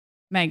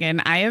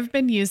Megan, I have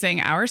been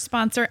using our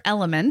sponsor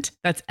Element,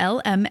 that's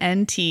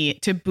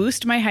LMNT, to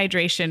boost my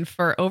hydration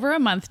for over a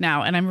month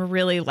now, and I'm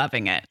really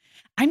loving it.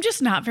 I'm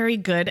just not very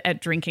good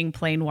at drinking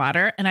plain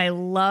water, and I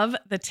love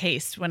the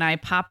taste when I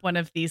pop one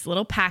of these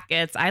little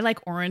packets. I like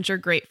orange or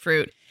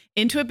grapefruit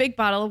into a big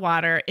bottle of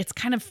water. It's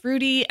kind of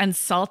fruity and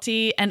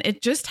salty, and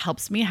it just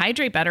helps me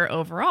hydrate better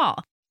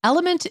overall.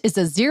 Element is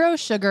a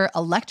zero-sugar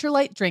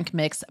electrolyte drink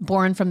mix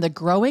born from the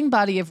growing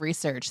body of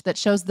research that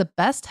shows the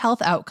best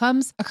health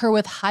outcomes occur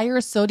with higher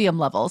sodium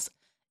levels.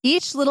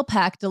 Each little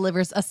pack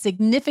delivers a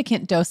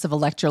significant dose of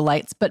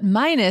electrolytes, but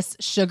minus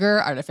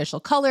sugar, artificial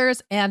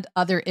colors, and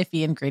other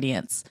iffy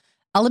ingredients.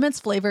 Element's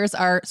flavors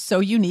are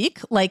so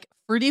unique, like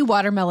fruity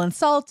watermelon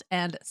salt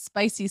and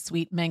spicy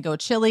sweet mango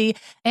chili.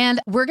 And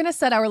we're going to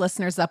set our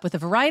listeners up with a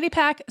variety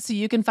pack so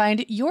you can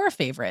find your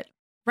favorite.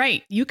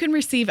 Right. You can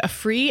receive a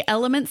free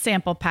Element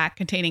sample pack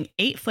containing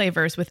 8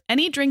 flavors with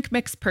any drink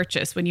mix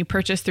purchase when you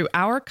purchase through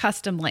our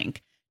custom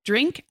link,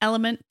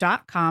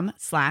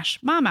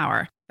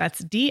 drinkelement.com/momhour.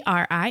 That's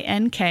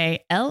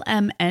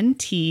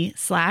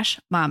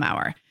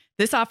DRINKLMNT/momhour.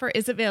 This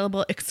is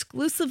available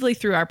exclusively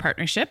through our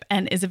partnership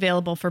and is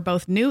available for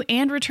both new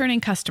and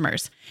returning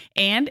customers.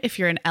 And if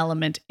you're an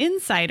Element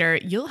insider,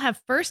 you'll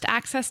have first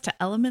access to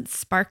Element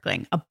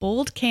Sparkling, a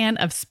bold can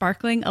of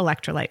sparkling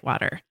electrolyte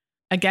water.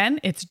 Again,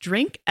 it's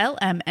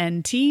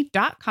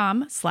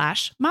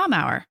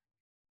drinklmnt.com/momhour.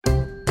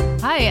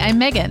 Hi, I'm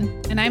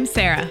Megan. And I'm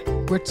Sarah.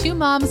 We're 2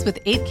 moms with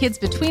 8 kids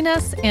between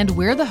us, and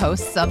we're the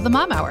hosts of the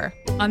Mom Hour.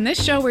 On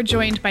this show, we're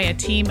joined by a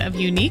team of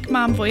unique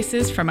mom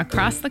voices from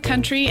across the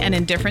country and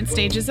in different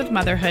stages of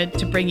motherhood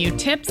to bring you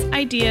tips,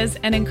 ideas,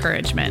 and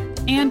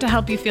encouragement, and to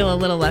help you feel a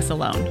little less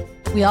alone.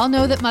 We all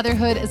know that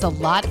motherhood is a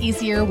lot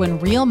easier when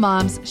real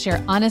moms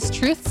share honest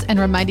truths and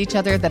remind each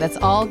other that it's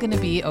all going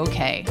to be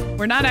okay.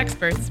 We're not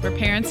experts. We're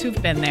parents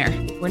who've been there.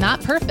 We're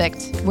not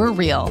perfect. We're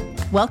real.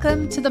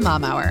 Welcome to the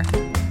Mom Hour.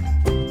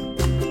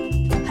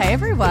 Hi,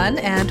 everyone,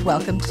 and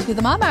welcome to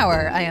the Mom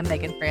Hour. I am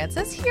Megan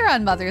Francis here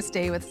on Mother's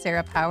Day with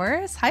Sarah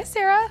Powers. Hi,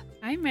 Sarah.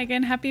 Hi,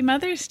 Megan. Happy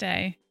Mother's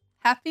Day.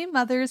 Happy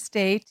Mother's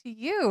Day to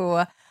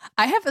you.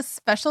 I have a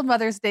special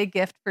Mother's Day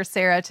gift for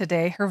Sarah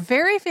today. Her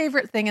very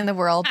favorite thing in the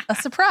world, a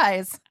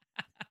surprise.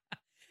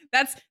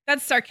 That's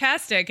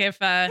sarcastic if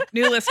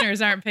new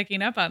listeners aren't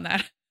picking up on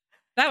that.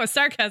 That was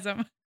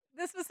sarcasm.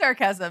 This was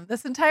sarcasm.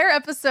 This entire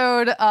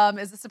episode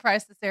is a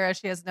surprise to Sarah.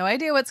 She has no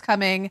idea what's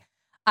coming.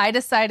 I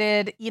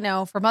decided,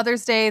 for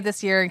Mother's Day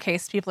this year, in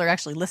case people are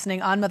actually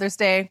listening on Mother's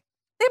Day,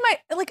 they might,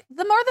 like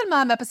the More Than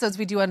Mom episodes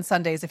we do on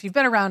Sundays, if you've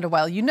been around a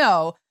while,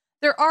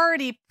 they're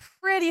already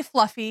pretty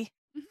fluffy,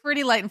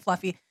 pretty light and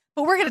fluffy,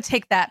 but we're going to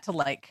take that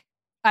to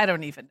I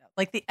don't even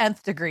know, the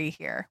nth degree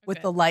here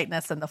with the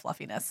lightness and the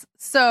fluffiness.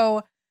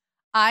 So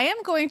I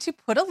am going to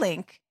put a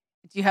link.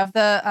 Do you have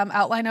the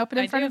outline open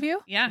in front of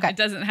you? Yeah, okay. It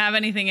doesn't have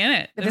anything in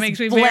it. It makes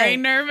me blank. very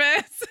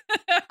nervous.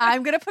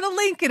 I'm going to put a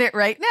link in it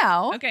right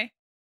now. Okay.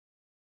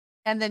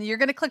 And then you're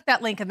going to click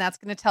that link and that's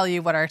going to tell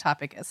you what our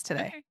topic is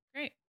today. Okay,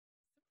 great.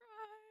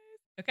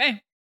 Surprise.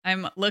 Okay.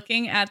 I'm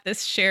looking at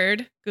this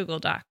shared Google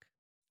Doc.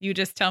 You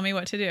just tell me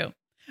what to do.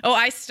 Oh,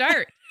 I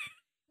start.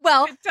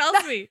 Well, it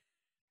tells me.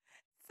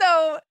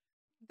 So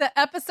the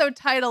episode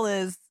title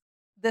is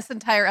This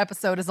Entire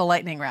Episode is a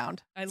Lightning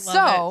Round. I love it.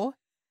 So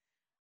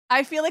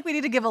I feel like we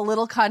need to give a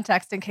little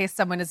context in case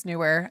someone is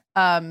newer.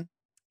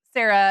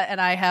 Sarah and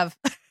I have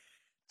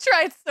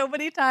tried so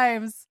many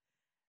times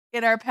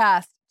in our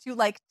past to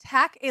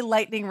tack a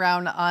lightning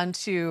round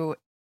onto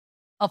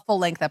a full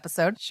length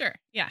episode. Sure.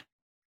 Yeah.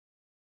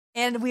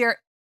 And we are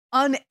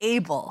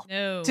unable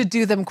to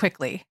do them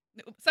quickly.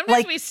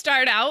 Sometimes we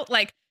start out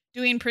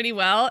doing pretty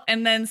well,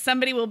 and then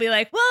somebody will be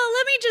like, well,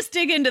 let me just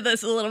dig into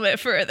this a little bit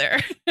further.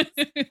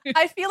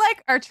 I feel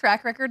like our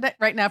track record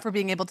right now for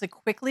being able to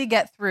quickly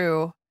get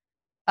through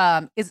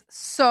is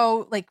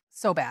so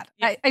bad.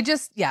 Yeah.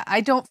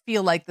 I don't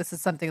feel like this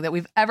is something that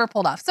we've ever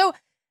pulled off. So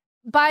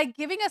by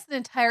giving us an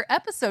entire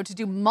episode to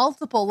do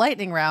multiple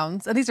lightning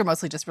rounds, and these are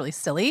mostly just really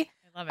silly.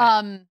 I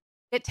love it.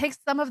 It takes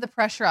some of the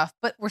pressure off,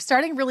 but we're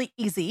starting really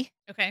easy.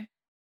 Okay.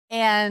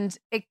 And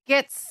it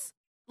gets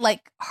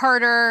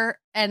harder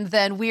and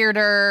then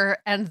weirder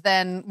and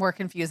then more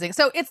confusing.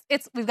 So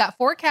we've got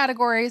 4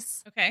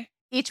 categories. Okay.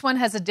 Each one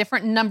has a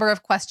different number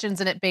of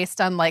questions in it based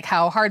on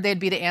how hard they'd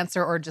be to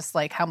answer or just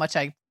how much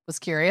I was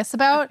curious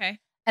about. Okay.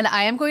 And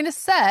I am going to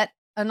set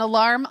an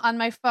alarm on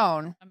my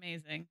phone.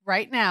 Amazing.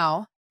 Right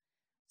now.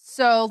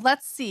 So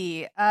let's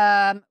see.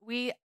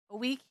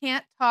 We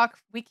can't talk.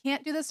 We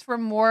can't do this for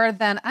more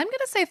than, I'm going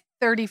to say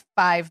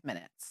 35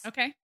 minutes.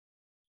 Okay.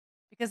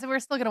 Because we're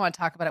still going to want to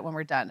talk about it when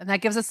we're done. And that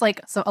gives us a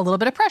little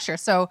bit of pressure.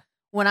 So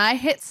when I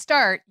hit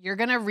start, you're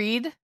going to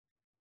read.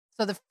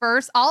 So the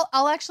first,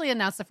 I'll actually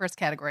announce the first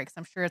category because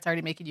I'm sure it's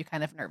already making you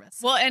kind of nervous.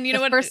 Well, and you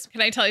know what? Can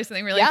I tell you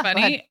something really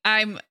funny?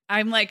 I'm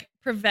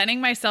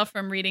preventing myself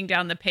from reading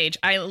down the page.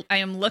 I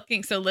am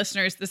looking. So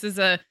listeners, this is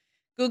a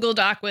Google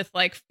Doc with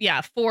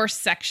 4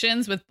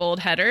 sections with bold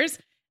headers.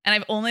 And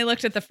I've only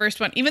looked at the first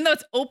one, even though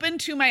it's open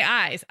to my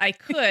eyes. I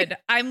could.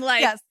 I'm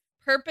yes.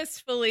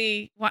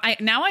 purposefully.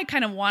 Now I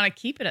kind of want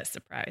to keep it a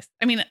surprise.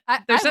 I mean, there's I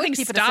would nothing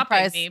keep it a stopping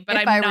surprise me, but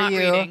if I'm I were not you.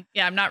 reading.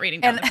 Yeah, I'm not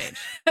reading down the page.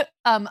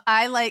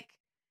 I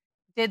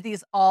did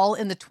these all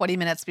in the 20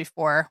 minutes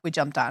before we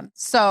jumped on.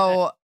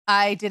 So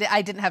I did it.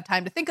 I didn't have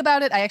time to think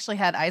about it. I actually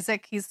had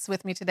Isaac. He's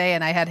with me today,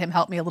 and I had him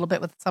help me a little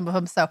bit with some of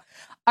them. So,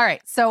 all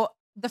right. So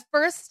the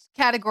first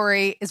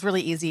category is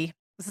really easy.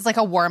 This is like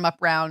a warm-up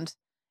round.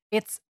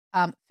 It's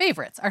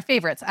favorites, our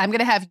favorites. I'm going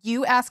to have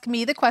you ask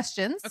me the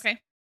questions. Okay.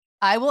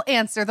 I will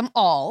answer them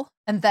all,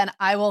 and then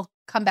I will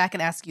come back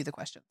and ask you the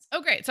questions.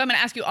 Oh, great. So I'm going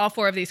to ask you all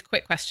 4 of these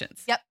quick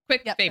questions. Yep.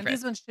 Quick And favorites.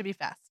 these ones should be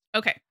fast.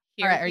 Okay.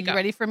 All right. Are you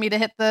ready for me to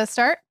hit the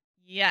start?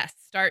 Yes.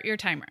 Start your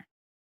timer.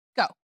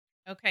 Go.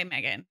 Okay,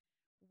 Megan.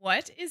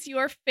 What is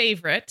your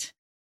favorite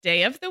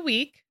day of the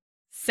week,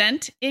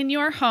 scent in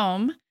your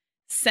home,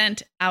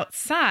 scent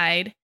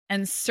outside,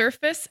 and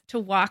surface to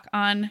walk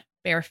on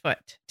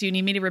barefoot? Do you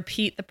need me to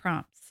repeat the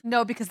prompts?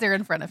 No, because they're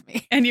in front of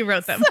me. And you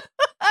wrote them.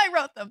 I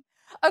wrote them.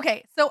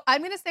 Okay, so I'm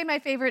going to say my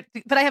favorite,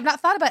 but I have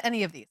not thought about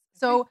any of these.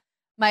 So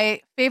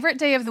my favorite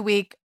day of the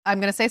week,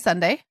 I'm going to say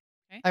Sunday.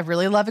 Okay. I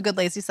really love a good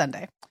lazy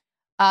Sunday.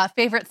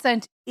 Favorite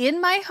scent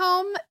in my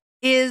home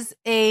is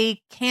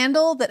a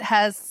candle that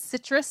has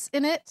citrus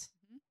in it.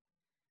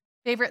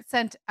 Favorite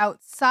scent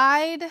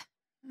outside,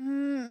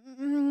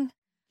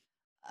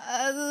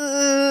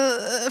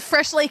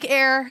 fresh lake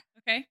air.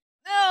 Okay.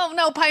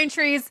 No, pine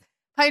trees.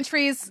 Pine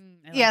trees.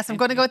 Yes, I'm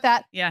going to go with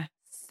that. Yeah.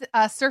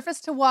 Surface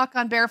to walk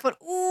on barefoot.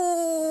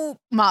 Ooh,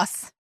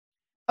 moss.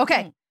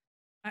 Okay.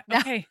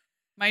 Okay.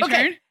 My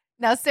turn.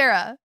 Now,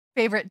 Sarah,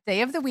 favorite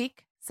day of the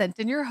week, scent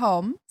in your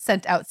home,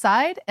 scent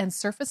outside, and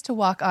surface to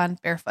walk on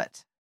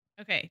barefoot.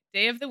 Okay.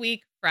 Day of the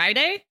week,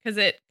 Friday, because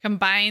it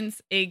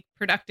combines a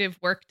productive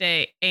work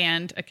day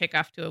and a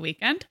kickoff to a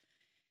weekend.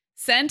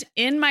 Scent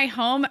in my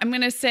home, I'm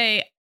going to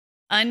say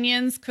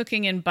onions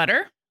cooking in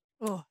butter.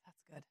 Oh,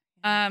 that's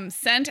good.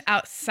 Scent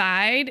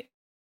outside,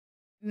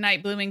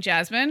 night blooming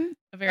jasmine,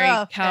 a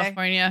very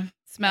California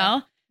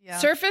smell. Yeah.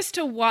 Surface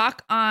to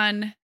walk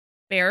on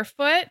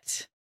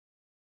barefoot.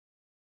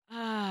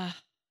 This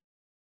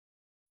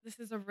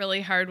is a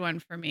really hard one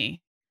for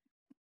me.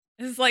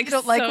 This is like you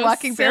don't like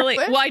walking silly.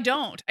 barefoot? Well, I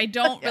don't. I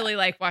don't really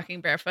like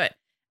walking barefoot.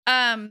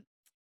 I'm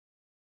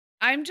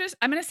going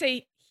to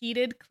say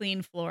heated,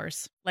 clean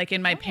floors, like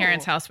in my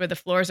parents' house where the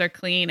floors are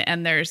clean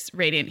and there's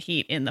radiant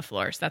heat in the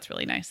floors. That's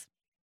really nice.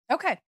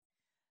 Okay.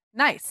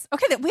 Nice.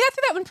 Okay, we got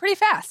through that one pretty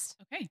fast.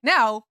 Okay.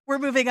 Now we're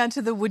moving on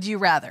to the would you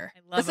rather.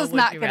 This is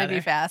not going to be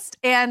fast.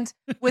 And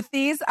with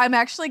these, I'm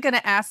actually going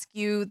to ask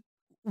you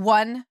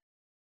one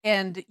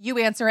and you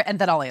answer it and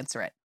then I'll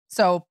answer it.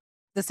 So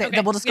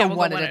then we'll just go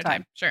one at a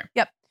time. Sure.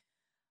 Yep.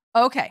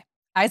 Okay.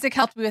 Isaac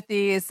helped me with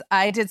these.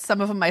 I did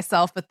some of them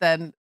myself, but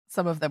then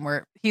some of them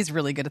he's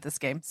really good at this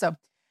game. So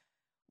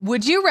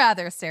would you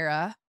rather,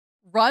 Sarah,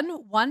 run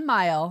 1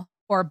 mile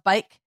or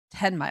bike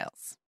 10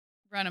 miles?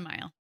 Run a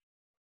mile.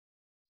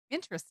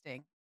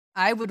 Interesting.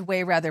 I would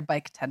way rather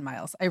bike 10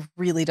 miles. I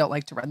really don't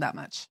like to run that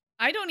much.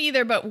 I don't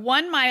either, but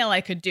 1 mile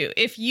I could do.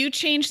 If you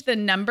change the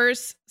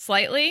numbers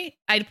slightly,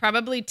 I'd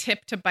probably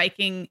tip to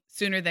biking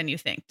sooner than you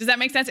think. Does that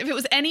make sense? If it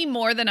was any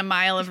more than a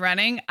mile of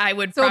running, I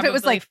would probably if it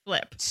was like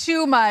flip.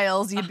 2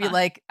 miles, you'd be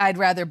like, I'd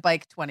rather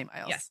bike 20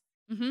 miles. Yes.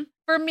 Mm-hmm.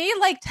 For me,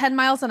 like 10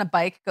 miles on a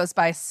bike goes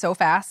by so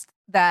fast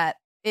that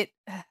it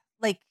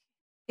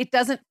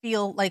doesn't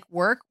feel like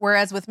work.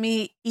 Whereas with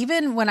me,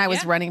 even when I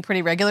was running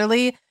pretty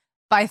regularly,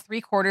 by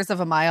 3/4 of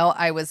a mile,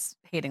 I was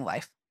hating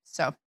life.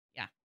 So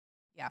yeah.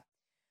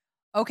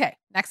 Okay,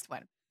 next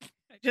one.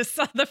 I just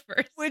saw the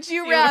first. Would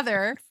you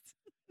rather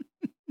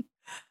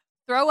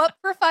throw up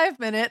for 5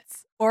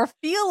 minutes or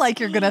feel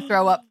like you're going to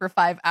throw up for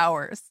 5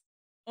 hours?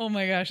 Oh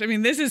my gosh. I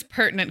mean, this is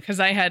pertinent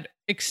because I had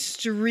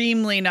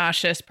extremely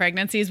nauseous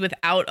pregnancies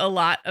without a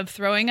lot of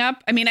throwing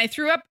up. I mean, I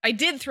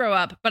did throw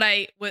up, but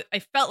I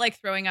felt like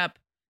throwing up,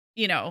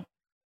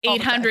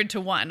 800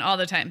 to 1 all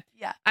the time.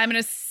 Yeah. I'm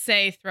going to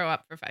say throw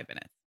up for 5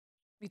 minutes.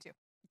 Me too.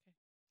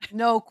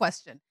 No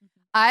question.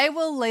 I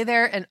will lay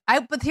there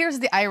but here's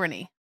the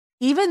irony.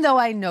 Even though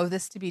I know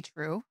this to be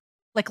true,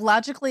 like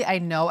logically, I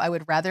know I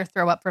would rather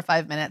throw up for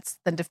 5 minutes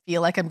than to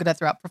feel like I'm going to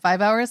throw up for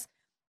 5 hours.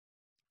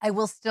 I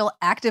will still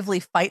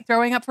actively fight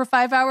throwing up for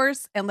 5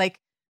 hours and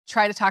like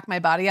try to talk my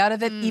body out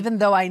of it, even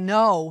though I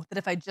know that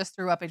if I just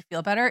threw up, I'd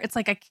feel better. It's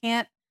like I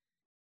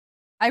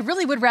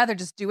really would rather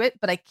just do it,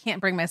 but I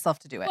can't bring myself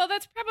to do it. Well,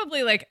 that's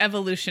probably like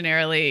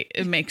evolutionarily,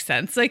 it makes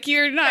sense. Like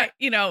you're not,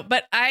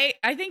 but I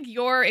think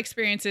your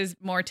experience is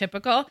more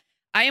typical.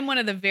 I am one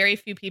of the very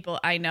few people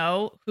I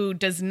know who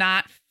does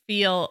not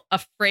feel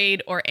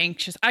afraid or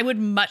anxious. I would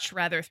much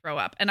rather throw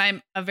up. And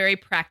I'm a very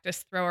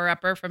practiced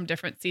thrower-upper from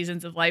different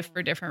seasons of life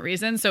for different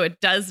reasons. So it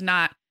does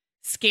not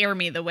scare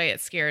me the way it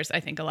scares,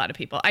 I think, a lot of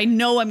people. I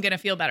know I'm going to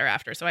feel better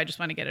after, so I just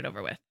want to get it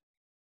over with.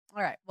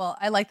 All right. Well,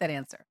 I like that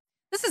answer.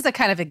 This is a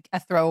kind of a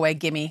throwaway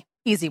gimme,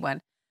 easy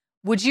one.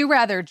 Would you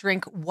rather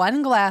drink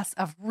 1 glass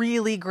of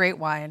really great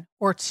wine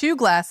or 2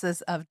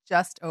 glasses of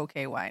just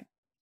okay wine?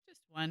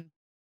 Just 1.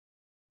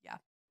 Yeah.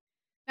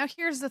 Now,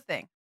 here's the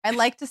thing. I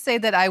like to say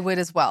that I would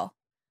as well.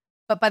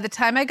 But by the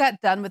time I got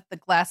done with the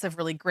glass of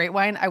really great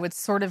wine, I would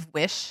sort of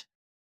wish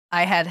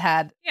I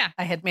had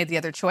made the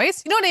other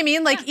choice. You know what I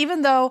mean? Like,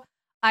 even though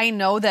I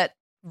know that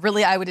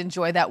really I would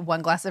enjoy that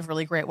one glass of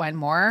really great wine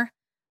more,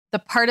 the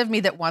part of me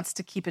that wants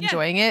to keep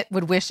enjoying it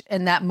would wish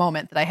in that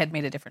moment that I had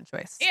made a different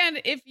choice. And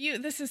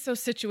this is so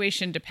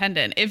situation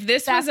dependent. If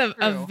this was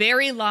a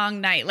very long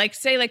night, like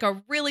say like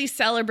a really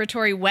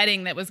celebratory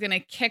wedding that was going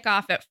to kick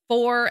off at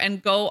 4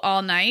 and go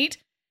all night,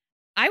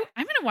 I'm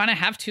going to want to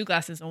have 2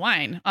 glasses of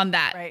wine on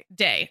that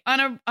day. On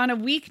a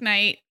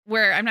weeknight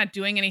where I'm not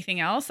doing anything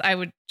else, I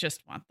would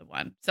just want the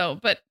one. So,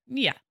 but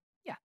yeah.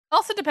 Yeah.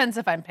 Also depends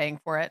if I'm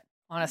paying for it,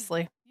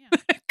 honestly.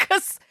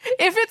 Because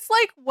if it's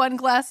like one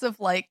glass of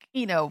like,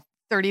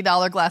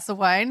 $30 glass of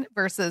wine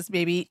versus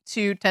maybe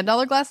 2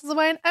 $10 glasses of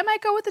wine, I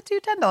might go with the 2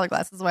 $10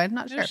 glasses of wine.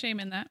 Not sure. No shame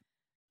in that.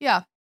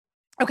 Yeah.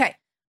 Okay.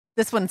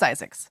 This one's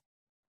Isaac's.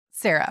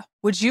 Sarah,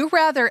 would you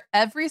rather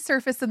every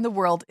surface in the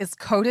world is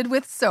coated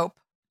with soap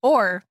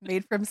or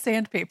made from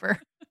sandpaper?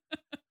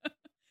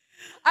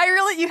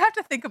 You have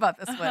to think about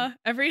this one.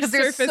 Every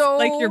surface,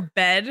 like your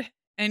bed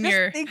and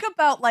think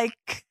about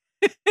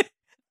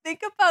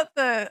think about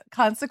the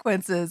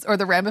consequences or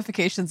the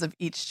ramifications of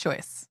each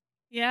choice.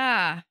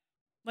 Yeah.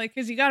 Like,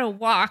 because you got to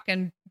walk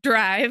and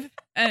drive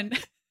and.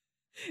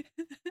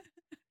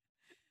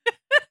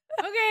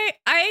 Okay.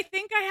 I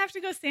think I have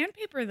to go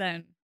sandpaper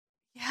then.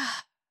 Yeah.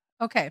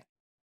 Okay.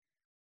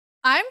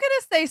 I'm going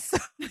to say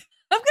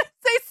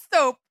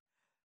soap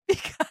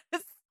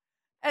because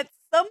at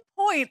some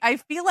point I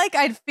feel like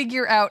I'd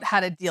figure out how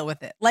to deal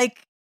with it.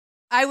 Like,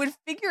 I would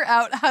figure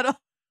out how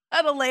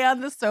to lay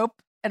on the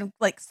soap and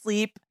like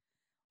sleep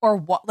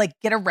or like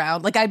get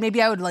around. Like I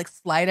would like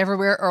slide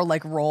everywhere or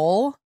like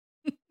roll.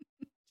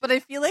 But I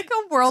feel like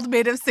a world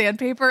made of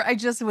sandpaper, I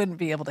just wouldn't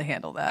be able to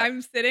handle that.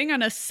 I'm sitting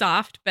on a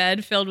soft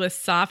bed filled with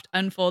soft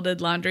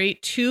unfolded laundry,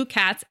 2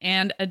 cats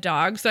and a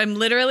dog. So I'm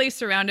literally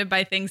surrounded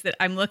by things that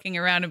I'm looking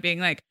around and being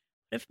like,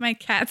 what if my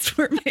cats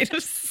were made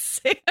of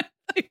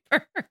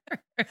sandpaper?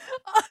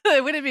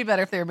 It wouldn't be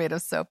better if they were made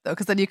of soap though,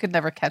 because then you could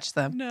never catch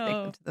them. No, take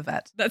them to the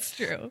vet. That's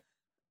true.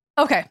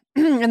 Okay.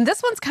 And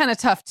this one's kind of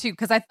tough too,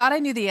 because I thought I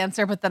knew the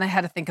answer, but then I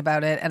had to think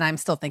about it and I'm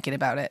still thinking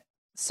about it.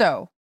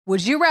 So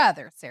would you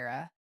rather,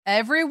 Sarah,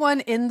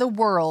 everyone in the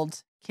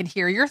world can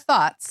hear your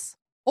thoughts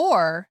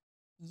or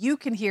you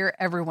can hear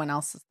everyone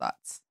else's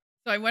thoughts?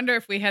 So I wonder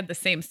if we had the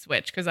same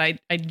switch, because I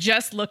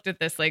just looked at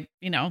this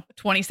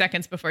 20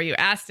 seconds before you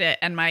asked it.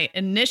 And my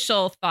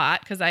initial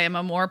thought, because I am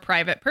a more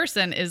private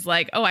person, is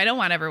like, oh, I don't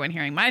want everyone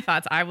hearing my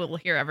thoughts. I will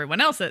hear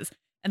everyone else's.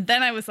 And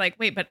then I was like,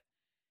 wait, but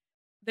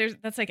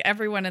that's like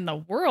everyone in the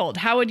world.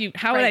 How would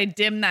I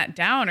dim that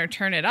down or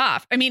turn it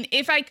off? I mean,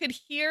 if I could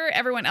hear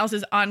everyone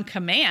else's on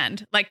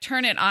command, like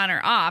turn it on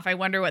or off, I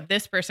wonder what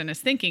this person is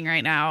thinking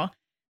right now,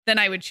 then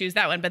I would choose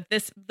that one. But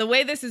the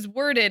way this is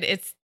worded,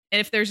 it's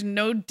if there's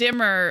no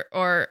dimmer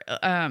or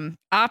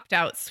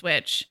opt-out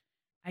switch,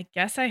 I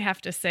guess I have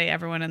to say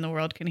everyone in the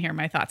world can hear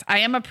my thoughts. I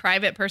am a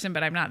private person,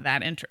 but I'm not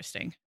that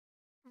interesting.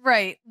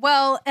 Right.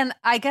 Well, and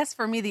I guess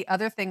for me, the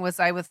other thing was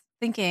I was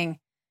thinking,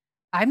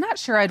 I'm not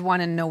sure I'd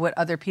want to know what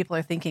other people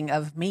are thinking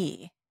of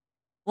me.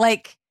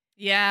 Like,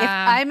 yeah, if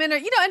I'm in a,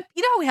 and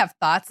how we have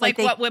thoughts like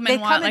what women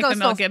want, like the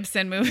Mel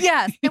Gibson movie.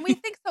 Yes. And we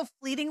think so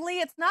fleetingly.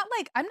 It's not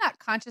like I'm not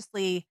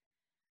consciously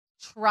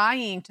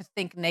trying to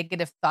think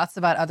negative thoughts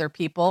about other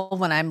people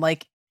when I'm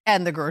like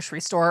in the grocery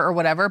store or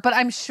whatever, but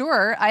I'm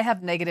sure I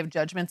have negative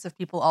judgments of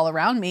people all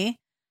around me.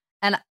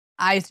 And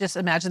I just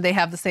imagine they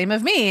have the same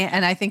of me.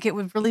 And I think it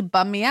would really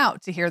bum me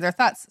out to hear their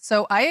thoughts.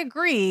 So I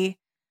agree.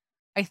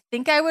 I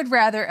think I would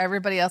rather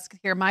everybody else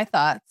could hear my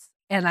thoughts,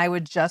 and I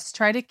would just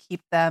try to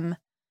keep them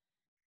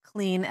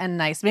clean and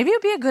nice. Maybe it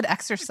would be a good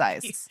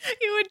exercise.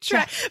 You would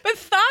try, but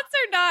thoughts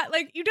are not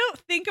like, you don't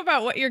think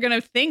about what you're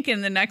going to think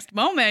in the next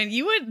moment.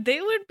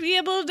 They would be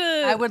able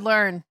to. I would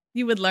learn.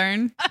 You would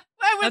learn.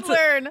 I would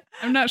learn.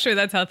 I'm not sure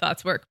that's how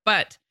thoughts work,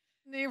 but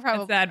you're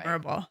probably it's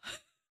admirable. Right.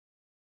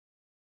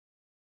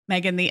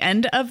 Megan, the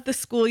end of the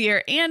school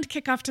year and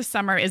kickoff to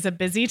summer is a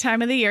busy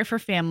time of the year for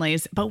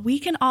families, but we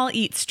can all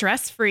eat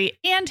stress-free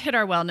and hit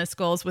our wellness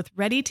goals with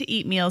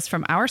ready-to-eat meals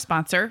from our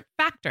sponsor,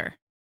 Factor.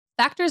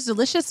 Factor's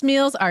delicious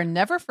meals are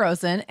never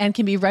frozen and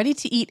can be ready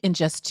to eat in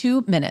just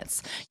 2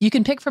 minutes. You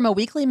can pick from a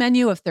weekly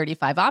menu of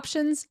 35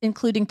 options,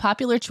 including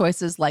popular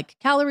choices like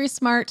Calorie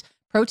Smart,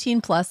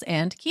 Protein Plus,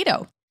 and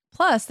Keto.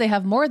 Plus, they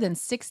have more than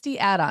 60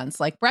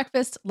 add-ons like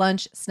breakfast,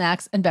 lunch,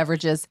 snacks, and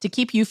beverages to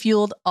keep you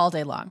fueled all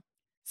day long.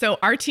 So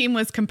our team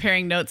was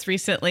comparing notes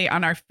recently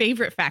on our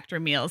favorite Factor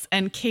meals,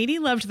 and Katie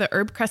loved the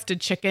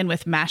herb-crusted chicken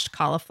with mashed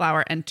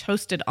cauliflower and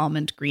toasted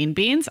almond green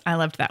beans. I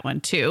loved that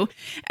one too.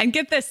 And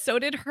get this, so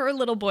did her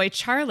little boy,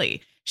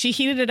 Charlie. She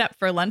heated it up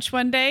for lunch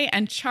one day,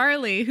 and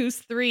Charlie, who's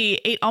 3,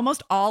 ate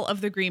almost all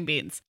of the green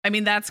beans. I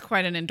mean, that's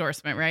quite an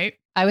endorsement, right?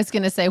 I was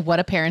going to say, what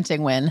a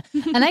parenting win.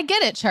 And I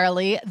get it,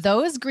 Charlie.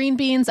 Those green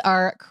beans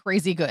are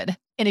crazy good.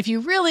 And if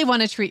you really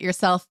want to treat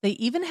yourself, they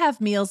even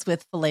have meals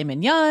with filet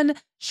mignon,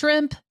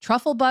 shrimp,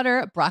 truffle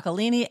butter,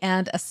 broccolini,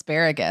 and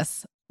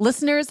asparagus.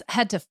 Listeners,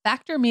 head to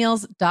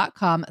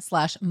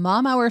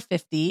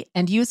factormeals.com/momhour50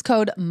 and use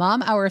code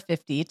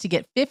momhour50 to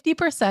get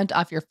 50%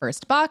 off your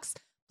first box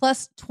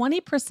plus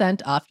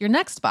 20% off your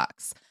next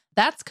box.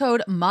 That's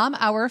code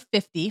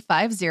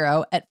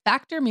momhour50 at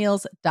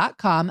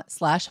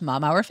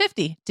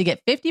factormeals.com/momhour50 to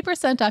get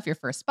 50% off your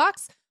first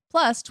box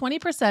plus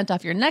 20%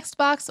 off your next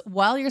box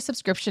while your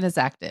subscription is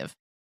active.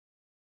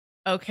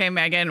 Okay,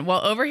 Megan.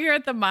 Well, over here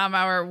at the Mom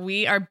Hour,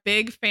 we are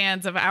big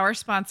fans of our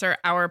sponsor,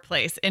 Our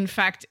Place. In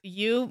fact,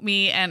 you,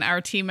 me, and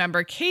our team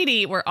member,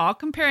 Katie, were all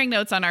comparing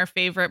notes on our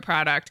favorite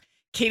product.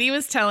 Katie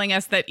was telling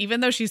us that even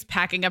though she's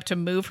packing up to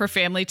move her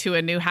family to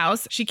a new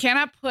house, she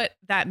cannot put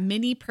that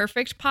mini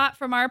perfect pot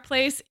from Our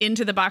Place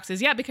into the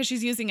boxes yet because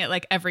she's using it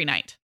like every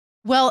night.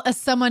 Well, as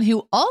someone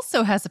who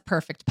also has a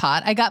perfect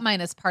pot, I got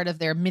mine as part of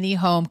their mini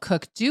home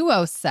cook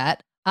duo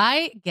set.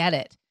 I get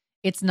it.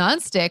 It's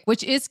nonstick,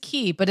 which is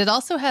key, but it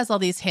also has all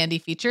these handy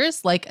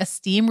features like a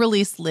steam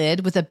release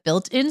lid with a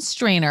built-in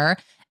strainer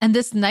and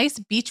this nice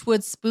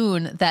beechwood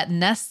spoon that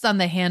nests on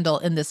the handle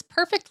in this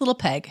perfect little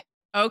peg.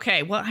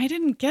 Okay, well, I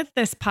didn't get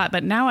this pot,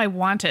 but now I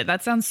want it.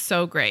 That sounds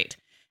so great.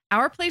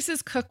 Our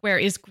Place's cookware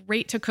is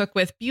great to cook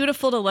with,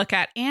 beautiful to look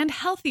at, and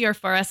healthier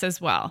for us as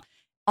well.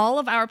 All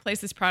of Our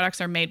Place's products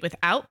are made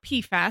without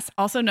PFAS,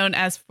 also known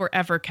as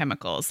forever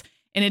chemicals.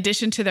 In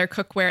addition to their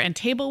cookware and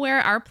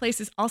tableware, Our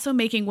Place is also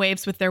making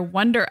waves with their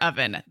Wonder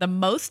Oven, the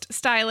most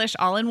stylish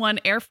all-in-one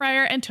air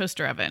fryer and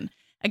toaster oven.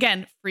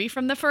 Again, free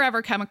from the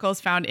forever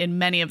chemicals found in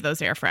many of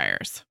those air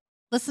fryers.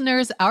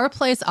 Listeners, Our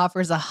Place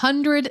offers a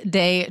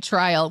 100-day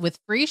trial with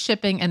free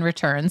shipping and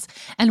returns,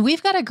 and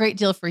we've got a great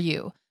deal for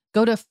you.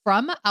 Go to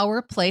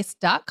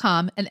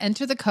FromOurPlace.com and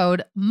enter the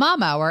code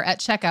MOMHOUR at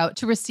checkout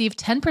to receive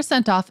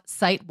 10% off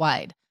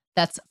site-wide.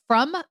 That's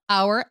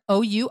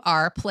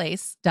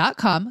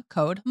FromOurPlace.com,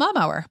 code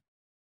MOMHOUR.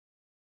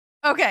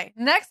 Okay,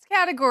 next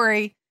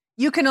category,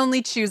 you can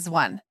only choose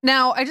one.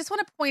 Now, I just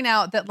want to point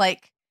out that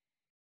like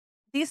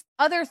these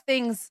other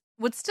things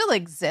would still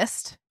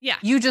exist. Yeah.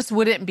 You just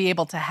wouldn't be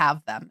able to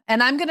have them.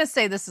 And I'm going to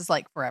say this is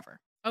like forever.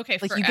 Okay,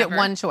 like forever. You get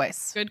one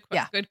choice. Good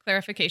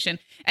clarification.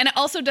 And it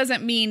also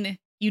doesn't mean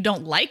you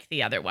don't like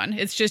the other one.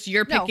 It's just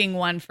you're picking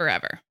one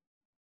forever.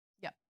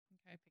 Yep.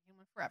 Okay, picking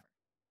one forever.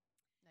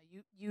 Now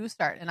you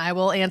start and I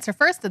will answer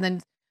first, and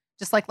then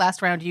just like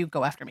last round, you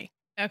go after me.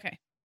 Okay.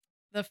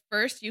 The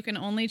first you can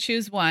only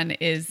choose one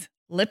is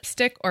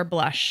lipstick or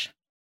blush.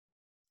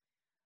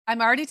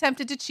 I'm already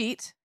tempted to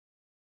cheat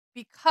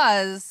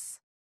because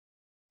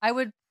I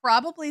would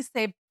probably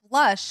say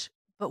blush,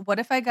 but what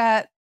if I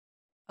got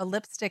a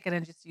lipstick and I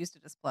just used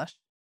it as blush?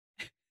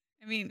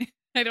 I mean,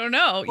 I don't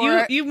know.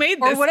 Or, you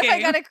made this. Or what game. if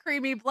I got a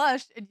creamy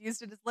blush and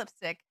used it as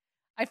lipstick?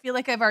 I feel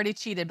like I've already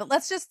cheated. But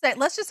let's just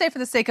say for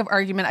the sake of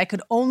argument, I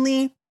could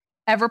only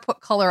ever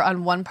put color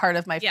on one part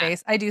of my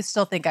face. I do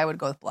still think I would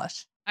go with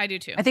blush. I do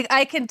too. I think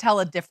I can tell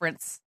a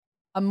difference,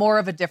 more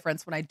of a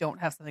difference when I don't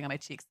have something on my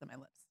cheeks than my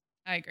lips.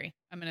 I agree.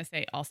 I'm going to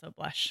say also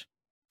blush.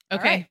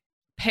 Okay. Right.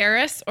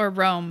 Paris or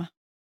Rome?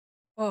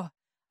 Oh,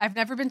 I've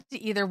never been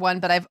to either one,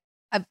 but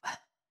I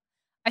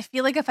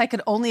feel like if I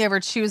could only ever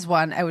choose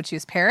one, I would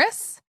choose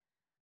Paris.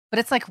 But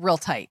it's like real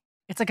tight.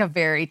 It's like a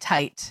very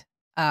tight.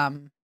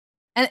 And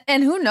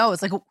who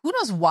knows? Like, who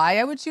knows why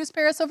I would choose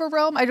Paris over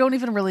Rome? I don't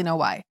even really know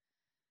why.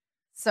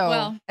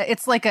 So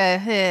it's like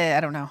I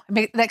don't know.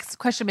 That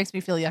question makes me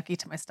feel yucky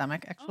to my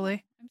stomach,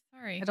 actually. Oh, I'm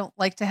sorry. I don't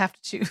like to have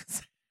to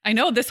choose. I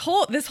know this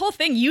whole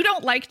thing. You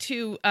don't like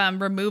to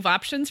remove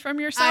options from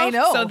yourself. I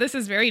know. So this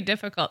is very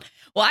difficult.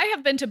 Well, I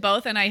have been to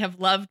both and I have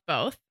loved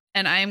both.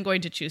 And I am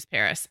going to choose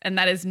Paris. And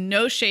that is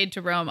no shade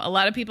to Rome. A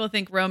lot of people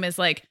think Rome is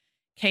like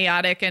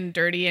chaotic and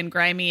dirty and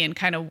grimy and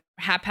kind of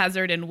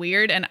haphazard and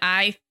weird. And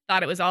I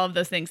thought it was all of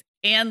those things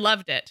and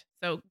loved it.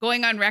 So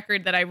going on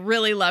record that I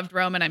really loved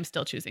Rome and I'm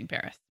still choosing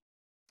Paris.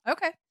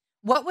 Okay.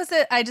 What was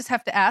it? I just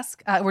have to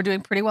ask. We're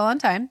doing pretty well on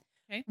time.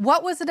 Okay.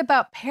 What was it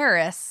about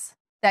Paris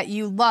that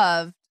you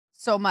loved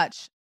so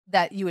much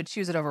that you would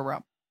choose it over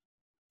Rome?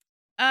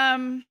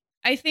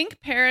 I think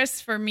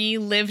Paris for me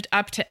lived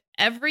up to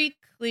every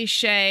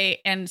cliche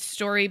and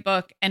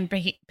storybook and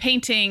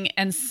painting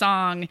and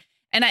song.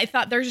 And I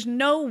thought there's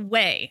no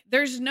way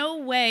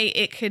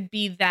it could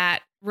be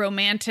that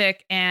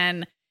romantic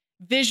and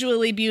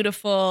visually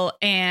beautiful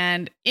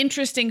and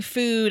interesting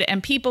food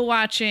and people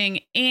watching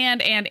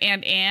and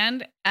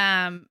it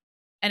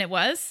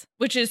was,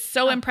 which is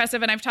so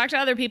impressive. And I've talked to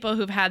other people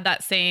who've had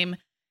that same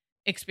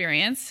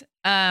experience.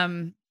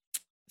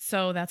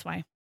 So that's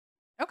why.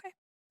 Okay.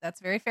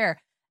 That's very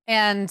fair.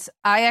 And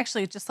I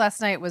actually just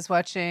last night was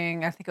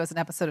watching, I think it was an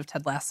episode of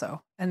Ted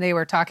Lasso, and they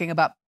were talking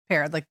about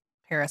Paris. Like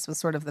Paris was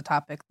sort of the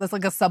topic. There's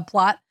like a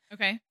subplot.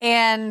 Okay.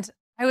 And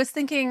I was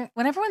thinking,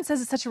 when everyone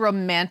says it's such a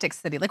romantic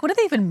city, like what do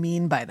they even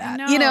mean by that?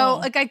 No. You know,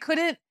 like I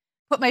couldn't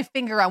put my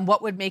finger on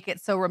what would make it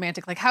so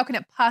romantic. Like how can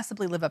it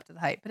possibly live up to the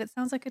hype? But it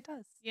sounds like it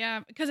does.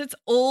 Yeah, because it's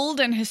old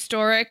and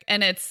historic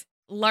and it's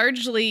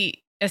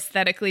largely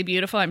aesthetically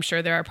beautiful. I'm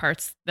sure there are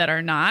parts that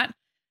are not.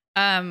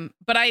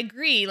 But I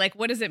agree. Like,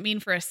 what does it mean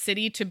for a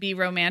city to be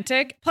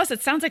romantic? Plus,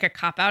 it sounds like a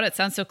cop out. It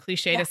sounds so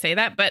cliche to say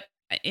that, but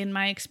in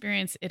my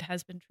experience, it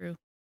has been true.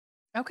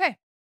 Okay.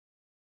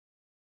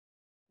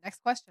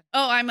 Next question.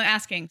 Oh, I'm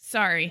asking.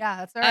 Sorry. Yeah,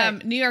 that's all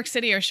right. New York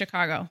City or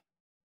Chicago?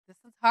 This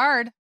is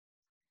hard.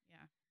 Yeah,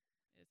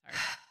 it is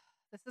hard.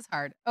 This is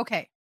hard.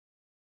 Okay.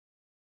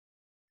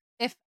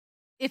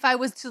 If I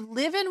was to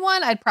live in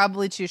one, I'd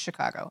probably choose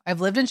Chicago.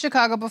 I've lived in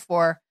Chicago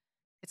before.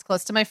 It's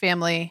close to my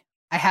family.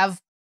 I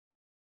have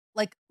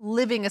like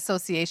living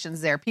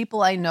associations there.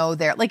 People I know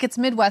there. Like it's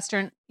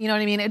Midwestern. You know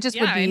what I mean? It just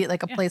would be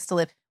like a place to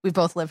live. We've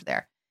both lived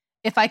there.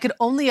 If I could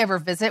only ever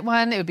visit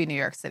one, it would be New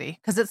York City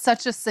because it's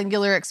such a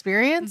singular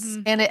experience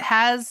and it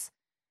has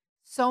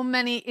so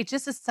many, it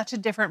just is such a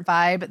different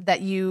vibe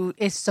that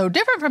is so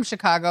different from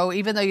Chicago,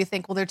 even though you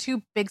think, well, they're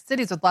two big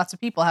cities with lots of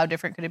people. How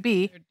different could it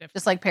be?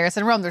 Just like Paris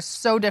and Rome, they're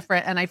so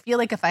different. And I feel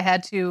like if I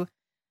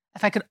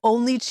could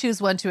only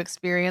choose one to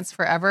experience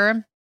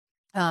forever,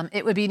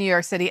 it would be New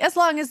York City, as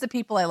long as the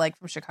people I like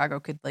from Chicago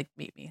could like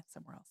meet me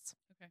somewhere else.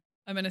 Okay.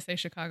 I'm going to say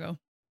Chicago.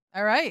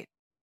 All right.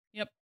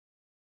 Yep.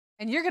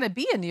 And you're going to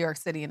be in New York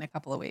City in a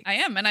couple of weeks. I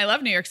am. And I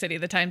love New York City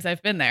the times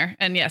I've been there.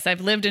 And yes, I've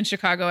lived in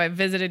Chicago. I've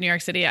visited New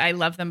York City. I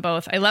love them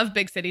both. I love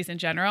big cities in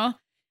general.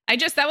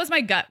 That was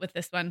my gut with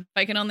this one. If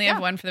I can only have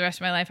one for the rest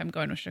of my life, I'm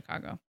going with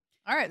Chicago.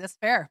 All right. That's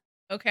fair.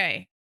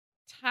 Okay.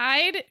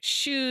 Tied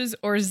shoes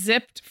or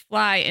zipped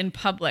fly in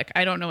public.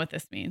 I don't know what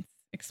this means.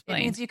 Explain.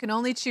 It means you can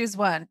only choose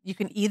one. You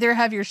can either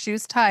have your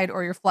shoes tied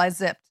or your fly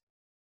zipped.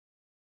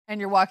 And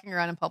you're walking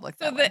around in public.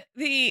 So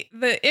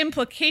the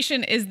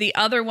implication is the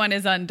other one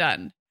is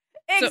undone.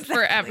 Exactly. So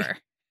forever.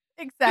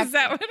 Exactly. Is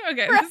that what?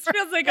 Okay. Forever. This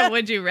feels like a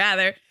would you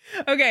rather.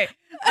 Okay.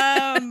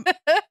 Well,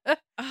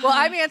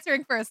 I'm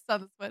answering first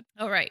on this one.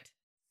 All right.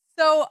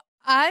 So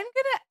I'm going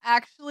to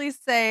actually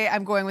say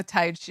I'm going with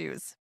tied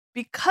shoes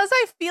because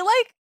I feel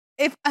like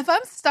if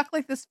I'm stuck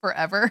like this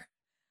forever,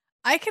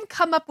 I can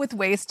come up with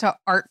ways to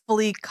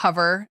artfully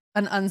cover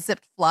an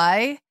unzipped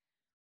fly.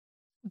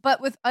 But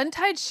with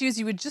untied shoes,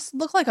 you would just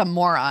look like a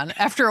moron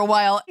after a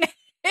while.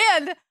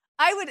 And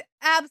I would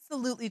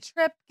absolutely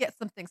trip, get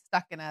something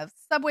stuck in a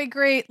subway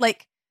grate.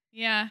 Like,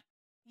 yeah,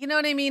 you know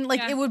what I mean?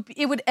 Like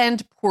it would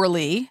end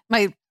poorly.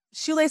 My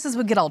shoelaces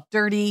would get all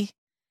dirty.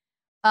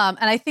 And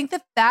I think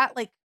that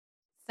like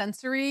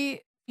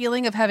sensory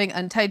feeling of having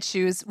untied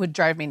shoes would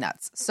drive me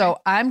nuts. Okay. So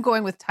I'm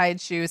going with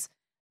tied shoes,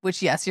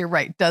 which yes, you're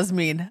right, does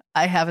mean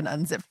I have an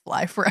unzipped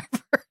fly forever.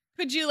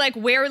 Could you like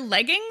wear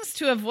leggings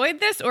to avoid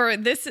this? Or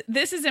this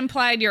is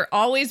implied you're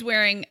always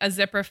wearing a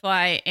zipper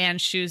fly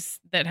and shoes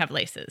that have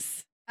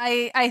laces?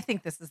 I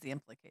think this is the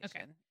implication.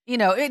 Okay. You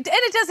know, and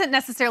it doesn't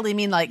necessarily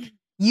mean like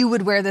you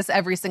would wear this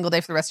every single day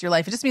for the rest of your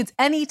life. It just means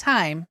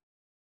anytime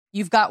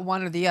you've got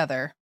one or the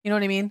other. You know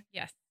what I mean?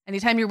 Yes.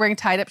 Anytime you're wearing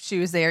tied up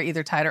shoes, they are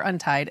either tied or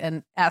untied.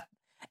 And at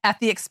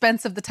the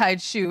expense of the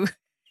tied shoe,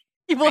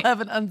 you will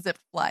have an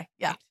unzipped fly.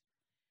 Yeah.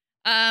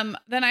 Right.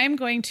 Then I am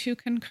going to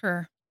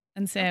concur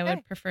and say I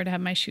would prefer to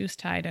have my shoes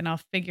tied and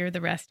I'll figure the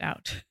rest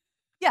out.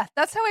 Yeah,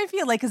 that's how I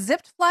feel. Like a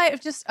zipped fly,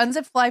 if just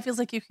unzipped fly feels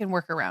like you can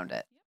work around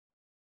it.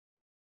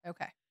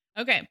 Okay.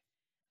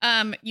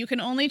 You can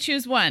only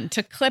choose one: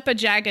 to clip a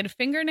jagged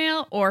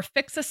fingernail or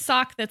fix a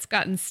sock that's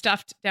gotten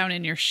stuffed down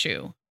in your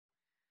shoe.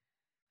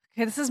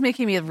 Okay, this is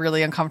making me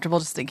really uncomfortable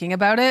just thinking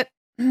about it.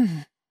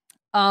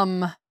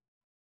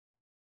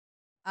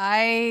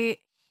 I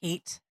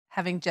hate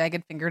having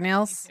jagged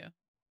fingernails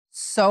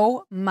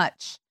so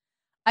much.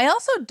 I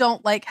also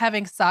don't like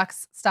having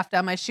socks stuffed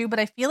down my shoe, but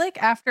I feel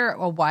like after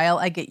a while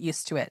I get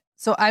used to it.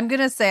 So I'm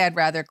going to say I'd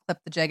rather clip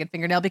the jagged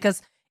fingernail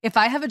because if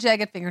I have a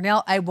jagged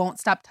fingernail, I won't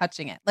stop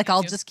touching it. Like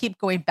I'll just keep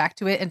going back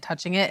to it and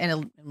touching it and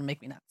it'll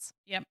make me nuts.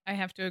 Yep. I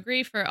have to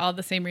agree for all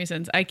the same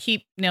reasons. I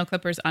keep nail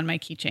clippers on my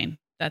keychain.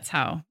 That's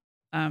how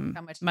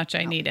much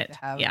I need it.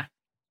 Yeah.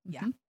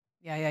 Yeah.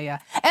 Yeah.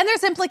 And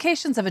there's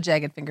implications of a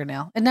jagged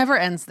fingernail. It never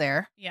ends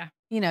there. Yeah.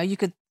 You know, you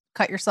could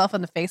cut yourself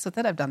in the face with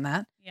it. I've done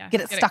that. Yeah.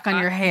 Get it stuck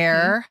on your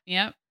hair.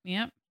 Yep.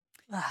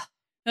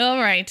 All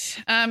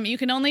right. You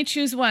can only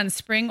choose one: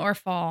 spring or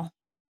fall.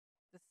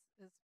 This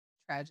is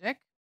tragic.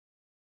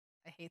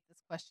 I hate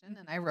this question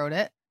and I wrote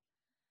it.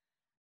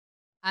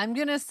 I'm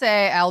going to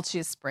say I'll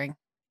choose spring.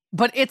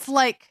 But it's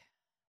like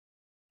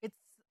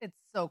it's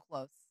so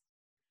close.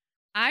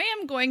 I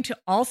am going to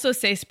also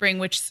say spring,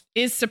 which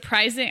is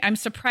surprising. I'm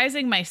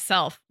surprising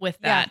myself with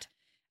that.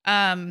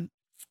 Yeah.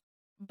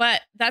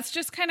 But that's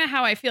just kind of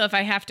how I feel if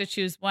I have to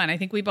choose one. I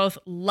think we both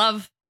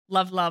love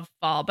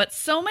fall. But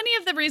so many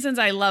of the reasons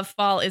I love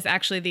fall is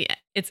actually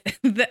it's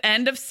the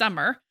end of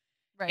summer.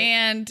 Right.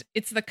 And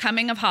it's the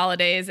coming of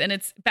holidays and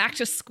it's back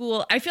to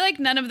school. I feel like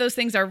none of those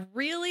things are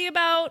really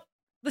about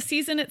the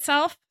season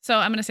itself. So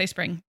I'm going to say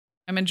spring.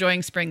 I'm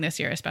enjoying spring this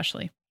year,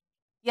 especially.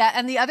 Yeah.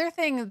 And the other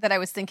thing that I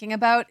was thinking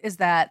about is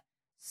that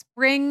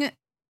spring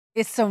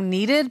is so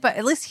needed, but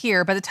at least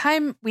here, by the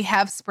time we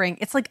have spring,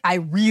 it's like I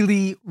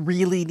really,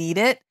 really need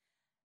it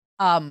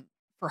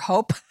for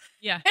hope.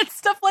 Yeah. And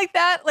stuff like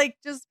that. Like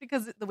just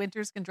because the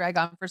winters can drag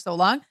on for so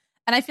long.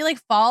 And I feel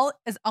like fall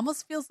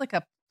almost feels like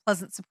a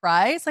pleasant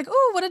surprise. Like,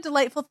 oh, what a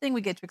delightful thing we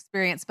get to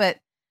experience. But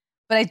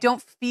I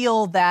don't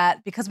feel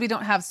that because we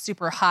don't have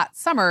super hot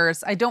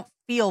summers. I don't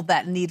feel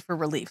that need for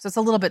relief. So it's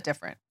a little bit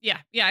different. Yeah.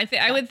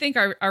 I would think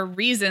our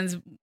reasons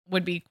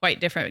would be quite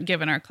different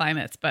given our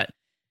climates, but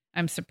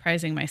I'm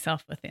surprising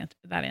myself with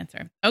that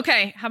answer.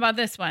 Okay. How about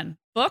this one?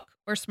 Book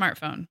or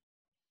smartphone?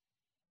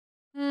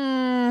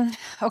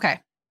 Okay.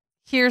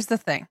 Here's the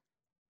thing.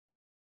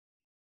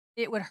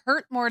 It would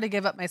hurt more to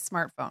give up my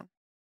smartphone,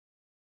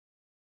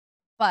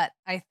 but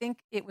I think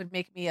it would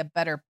make me a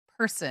better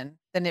person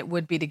than it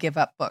would be to give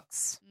up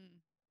books.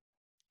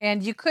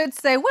 And you could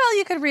say, well,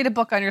 you could read a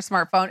book on your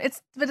smartphone.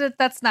 But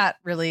that's not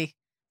really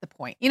the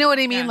point. You know what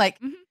I mean? Yeah. Like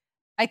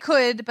I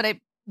could, but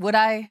would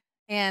I?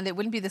 And it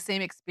wouldn't be the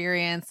same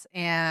experience.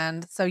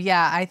 And so,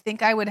 yeah, I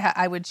think I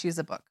would choose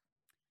a book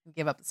and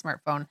give up the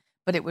smartphone,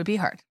 but it would be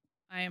hard.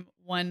 I am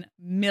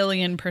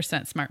 1,000,000%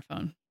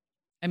 smartphone.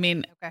 I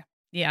mean, okay.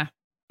 Yeah.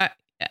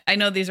 I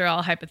know these are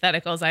all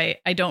hypotheticals.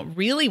 I don't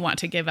really want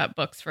to give up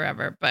books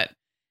forever, but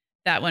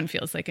that one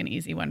feels like an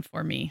easy one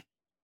for me.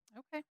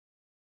 Okay.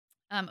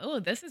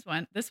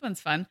 This one's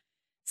fun.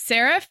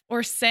 Serif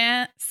or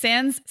sans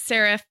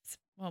serif.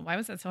 Well, why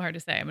was that so hard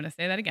to say? I'm going to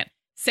say that again.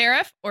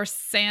 Serif or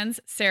sans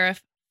serif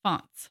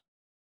fonts.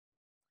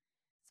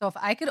 So if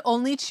I could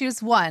only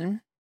choose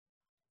one,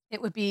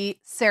 it would be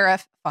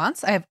serif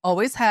fonts. I have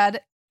always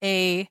had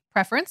a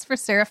preference for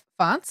serif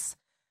fonts.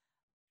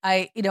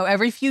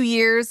 Every few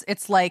years,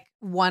 it's like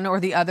one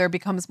or the other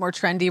becomes more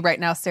trendy. Right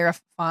now,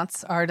 serif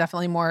fonts are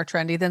definitely more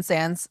trendy than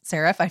sans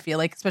serif. I feel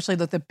like, especially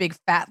the big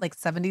fat, like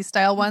 70s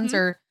style ones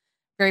are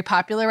very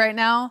popular right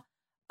now.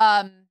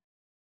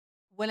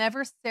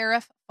 Whenever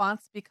serif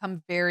fonts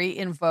become very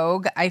in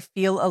vogue, I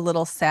feel a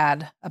little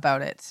sad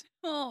about it.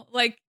 Oh,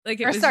 like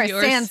it was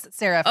yours. Sans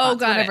serif fonts. Oh,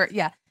 got it.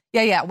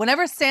 Yeah.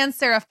 Whenever sans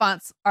serif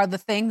fonts are the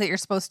thing that you're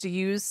supposed to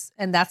use,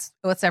 and that's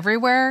what's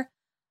everywhere,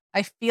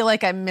 I feel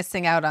like I'm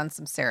missing out on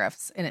some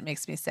serifs, and it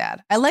makes me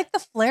sad. I like the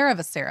flair of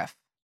a serif.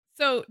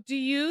 So do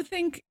you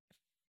think,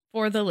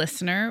 for the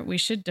listener, we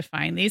should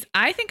define these?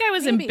 I think I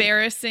was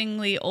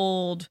embarrassingly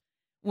old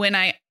when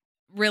I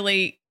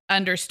really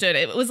understood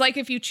it. It was like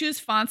if you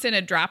choose fonts in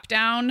a drop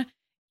down,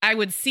 I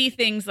would see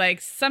things like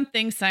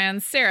something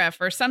sans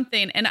serif or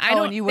something. And I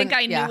don't think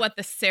I knew what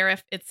the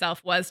serif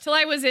itself was till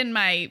I was in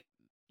I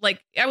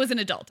was an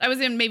adult. I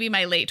was in maybe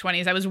my late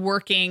 20s. I was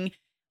working.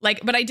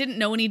 But I didn't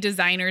know any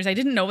designers. I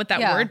didn't know what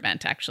that word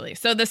meant, actually.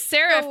 So the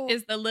serif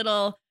is the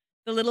little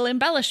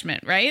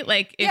embellishment, right?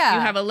 Like if you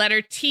have a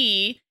letter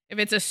T, if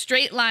it's a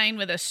straight line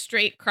with a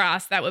straight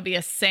cross, that would be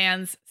a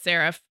sans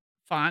serif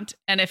font.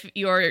 And if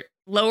your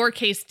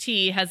lowercase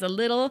t has a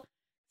little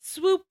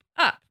swoop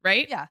up,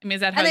 right? Yeah. I mean,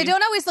 is that how? And they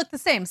don't always look the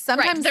same.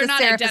 Sometimes they're the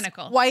not serif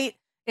identical.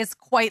 is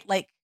quite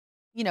like,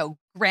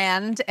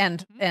 grand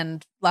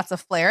and lots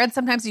of flair. And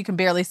sometimes you can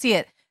barely see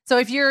it. So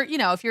if you're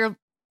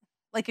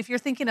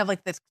thinking of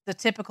like the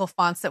typical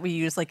fonts that we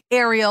use, like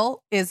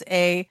Arial is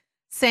a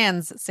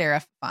sans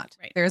serif font.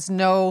 Right. There's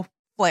no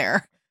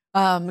flair.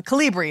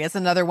 Calibri is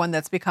another one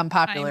that's become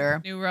popular.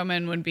 Times New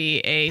Roman would be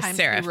a Times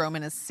serif. New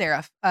Roman is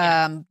serif.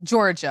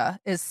 Georgia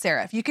is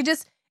serif. You could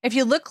if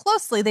you look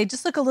closely, they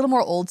just look a little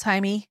more old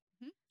timey.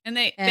 And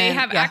they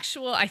have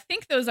actual, I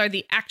think those are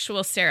the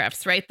actual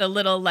serifs, right? The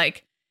little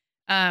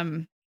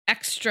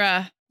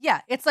extra.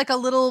 Yeah, it's like a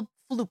little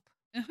floop.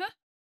 Uh-huh.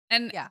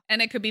 And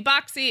it could be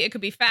boxy, it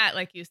could be fat,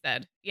 like you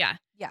said. Yeah.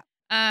 Yeah.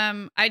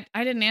 I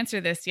didn't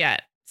answer this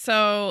yet.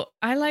 So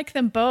I like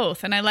them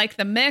both, and I like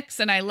the mix,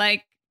 and I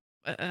like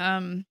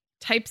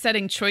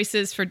typesetting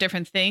choices for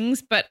different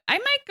things, but I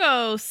might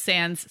go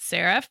sans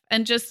serif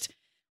and just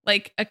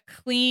like a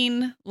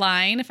clean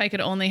line. If I could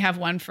only have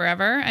one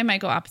forever, I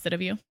might go opposite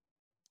of you.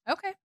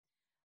 Okay.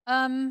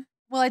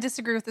 Well, I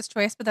disagree with this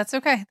choice, but that's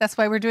okay. That's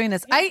why we're doing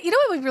this. Yeah.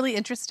 What would be really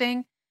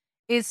interesting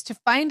is to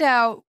find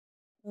out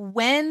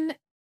when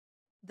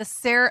the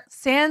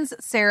sans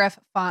serif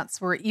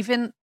fonts were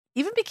even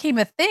became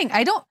a thing.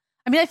 I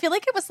feel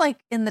like it was like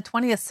in the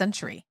 20th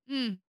century.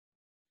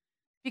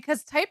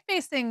 Because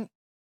typefacing,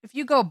 if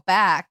you go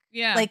back,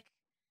 like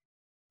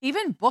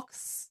even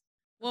books,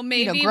 well,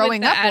 maybe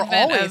growing up were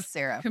always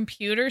serif.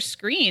 Computer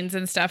screens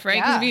and stuff, right?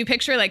 Because if you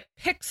picture like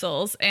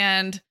pixels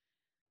and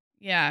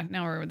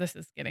this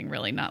is getting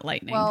really not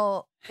lightning.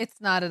 Well, it's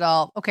not at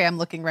all. Okay, I'm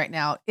looking right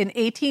now. In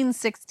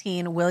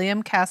 1816,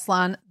 William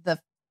Caslon the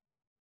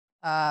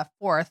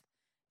fourth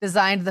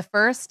designed the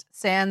first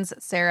sans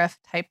serif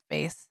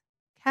typeface,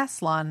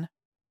 Caslon.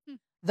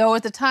 Though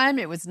at the time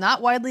it was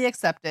not widely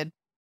accepted.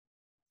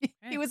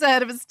 He was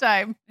ahead of his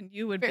time. And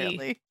you would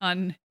be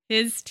on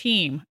his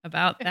team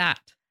about that.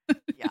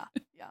 Yeah.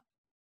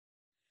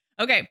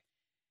 Okay.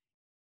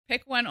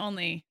 Pick one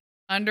only.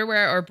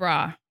 Underwear or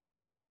bra?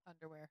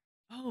 Underwear.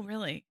 Oh,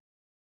 really?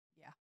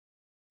 Yeah.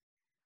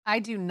 I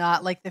do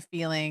not like the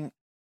feeling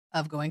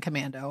of going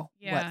commando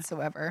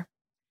whatsoever.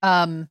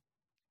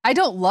 I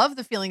don't love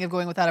the feeling of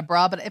going without a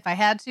bra, but if I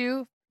had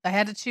to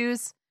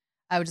choose,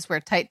 I would just wear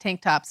tight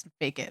tank tops and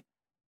fake it.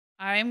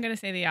 I'm going to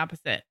say the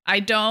opposite.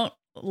 I don't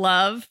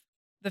love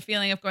the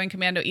feeling of going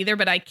commando either,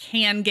 but I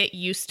can get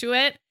used to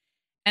it.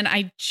 And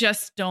I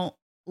just don't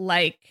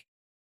like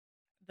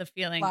the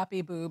feeling.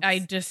 Floppy boobs. I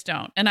just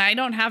don't. And I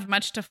don't have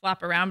much to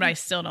flop around, but I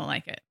still don't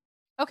like it.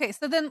 Okay,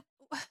 so then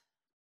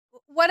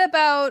what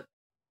about,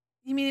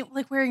 you mean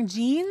like wearing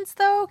jeans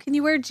though? Can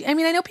you wear, I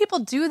mean, I know people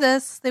do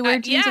this. They wear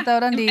jeans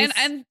without undies.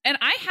 And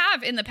I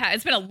have in the past.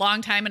 It's been a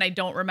long time and I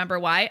don't remember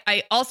why.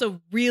 I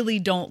also really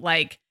don't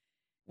like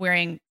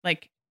wearing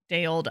like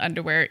day old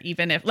underwear,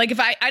 even if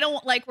I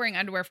don't like wearing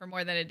underwear for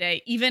more than a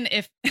day, even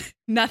if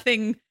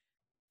nothing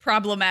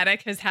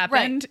problematic has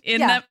happened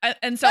in them.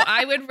 And so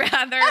I would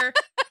rather, you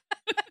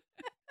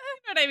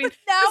know what I mean?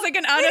 Now, it's like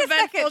an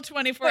uneventful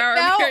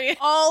 24-hour period.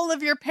 All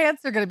of your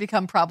pants are going to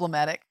become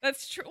problematic.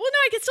 That's true. Well, no,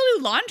 I can still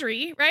do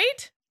laundry,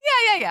 right?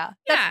 Yeah.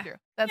 That's true.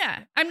 That's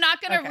true. I'm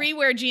not going to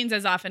rewear jeans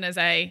as often as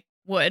I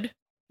would.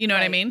 You know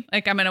what I mean?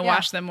 Like I'm going to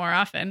wash them more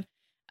often.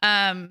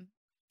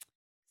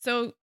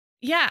 So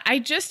yeah, I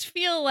just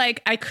feel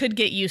like I could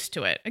get used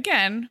to it.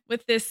 Again,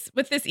 with this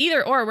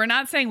either or, we're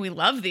not saying we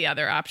love the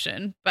other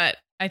option, but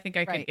I think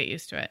I could get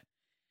used to it.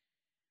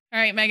 All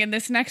right, Megan,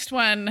 this next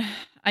one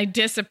I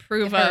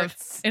disapprove of.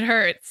 It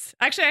hurts.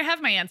 Actually, I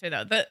have my answer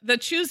though. The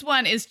choose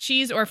one is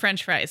cheese or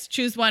French fries.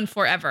 Choose one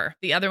forever.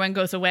 The other one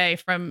goes away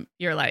from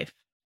your life.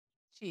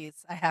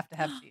 Cheese. I have to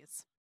have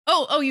cheese.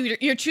 Oh,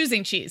 you're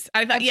choosing cheese.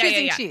 I thought,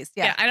 choosing cheese.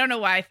 Yeah. I don't know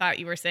why I thought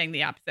you were saying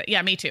the opposite.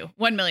 Yeah, me too.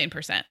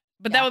 1,000,000%.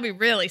 But that would be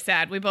really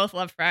sad. We both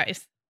love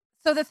fries.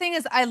 So the thing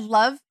is, I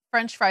love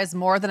French fries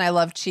more than I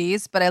love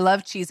cheese, but I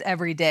love cheese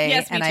every day.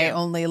 Yes, me and too. I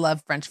only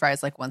love French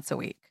fries like once a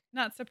week.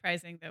 Not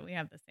surprising that we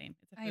have the same.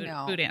 It's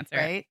a food answer.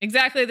 Right?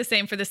 Exactly the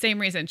same for the same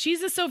reason.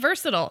 Cheese is so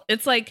versatile.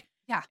 It's like,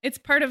 it's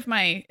part of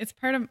my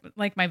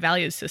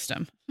values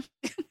system.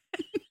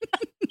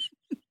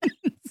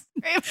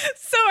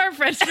 So are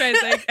French fries,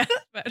 I guess.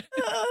 But.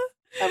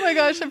 Oh my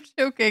gosh, I'm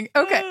choking.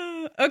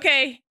 Okay.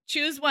 Okay.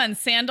 Choose one,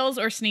 sandals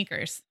or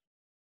sneakers.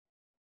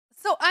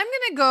 So I'm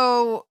going to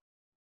go.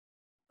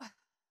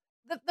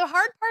 The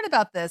hard part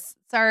about this,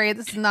 sorry,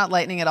 this is not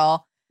lightning at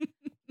all.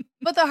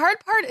 But the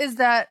hard part is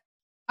that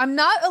I'm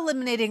not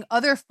eliminating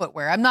other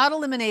footwear. I'm not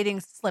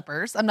eliminating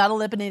slippers. I'm not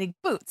eliminating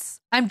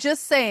boots. I'm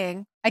just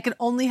saying I can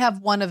only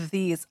have one of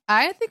these.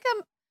 I think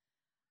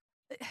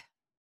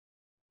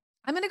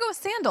I'm going to go with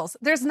sandals.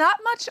 There's not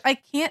much I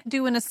can't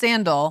do in a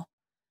sandal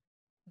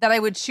that I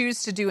would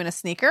choose to do in a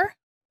sneaker.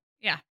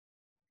 Yeah.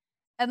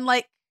 And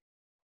like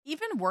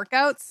even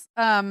workouts,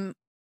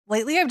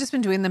 lately I've just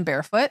been doing them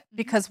barefoot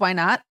because why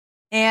not?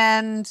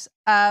 And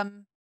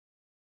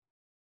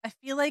I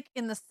feel like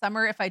in the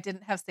summer, if I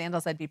didn't have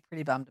sandals, I'd be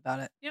pretty bummed about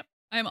it. Yep.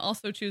 I'm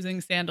also choosing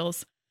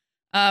sandals,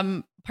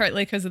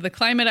 partly because of the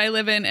climate I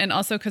live in and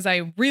also because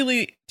I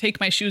really take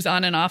my shoes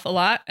on and off a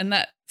lot. And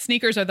that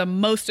sneakers are the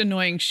most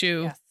annoying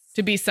shoe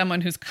to be someone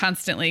who's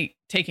constantly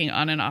taking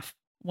on and off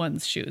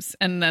one's shoes.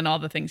 And then all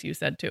the things you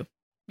said too.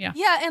 Yeah.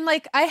 Yeah. And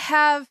like I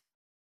have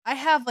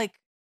like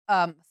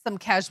some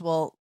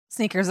casual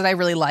sneakers that I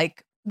really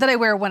like that I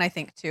wear when I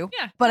think to.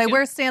 Yeah. But I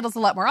wear sandals a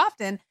lot more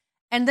often.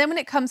 And then when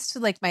it comes to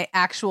like my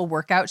actual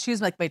workout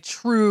shoes, like my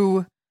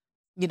true,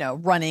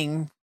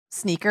 running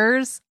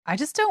sneakers, I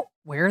just don't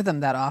wear them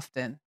that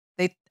often.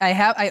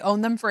 I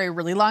own them for a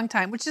really long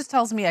time, which just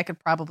tells me I could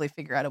probably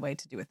figure out a way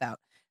to do without.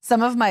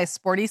 Some of my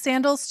sporty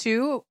sandals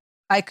too,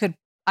 I could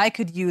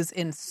use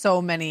in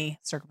so many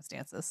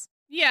circumstances.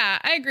 Yeah,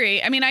 I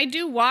agree. I mean, I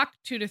do walk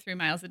 2 to 3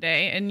 miles a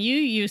day, and you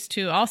used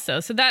to also.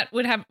 So that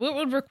would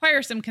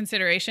require some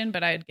consideration,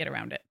 but I'd get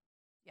around it.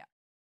 Yeah.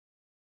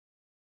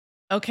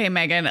 Okay,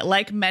 Megan,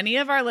 like many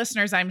of our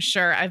listeners, I'm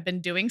sure I've been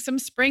doing some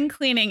spring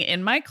cleaning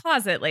in my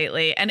closet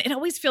lately, and it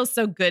always feels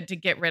so good to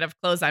get rid of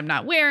clothes I'm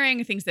not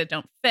wearing, things that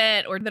don't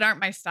fit or that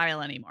aren't my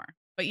style anymore.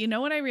 But you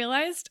know what I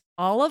realized?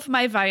 All of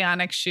my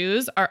Vionic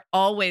shoes are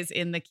always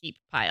in the keep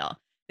pile.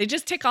 They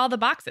just tick all the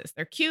boxes.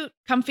 They're cute,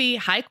 comfy,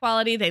 high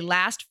quality. They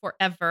last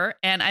forever.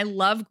 And I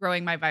love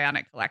growing my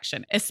Vionic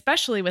collection,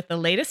 especially with the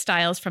latest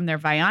styles from their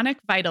Vionic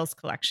Vitals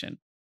collection.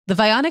 The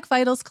Vionic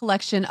Vitals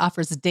collection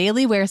offers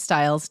daily wear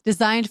styles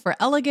designed for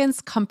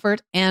elegance,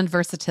 comfort, and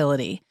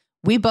versatility.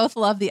 We both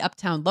love the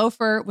Uptown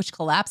loafer, which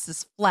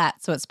collapses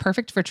flat, so it's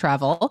perfect for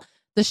travel.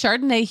 The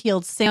Chardonnay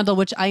heeled sandal,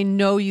 which I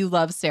know you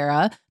love,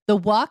 Sarah. The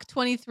Walk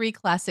 23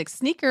 classic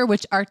sneaker,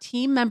 which our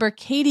team member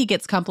Katie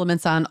gets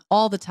compliments on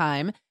all the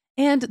time.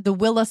 And the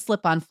Willa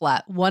slip-on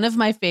flat, one of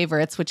my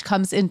favorites, which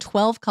comes in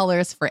 12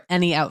 colors for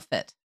any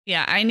outfit.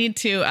 Yeah, I need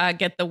to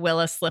get the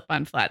Willa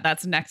slip-on flat.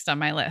 That's next on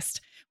my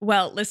list.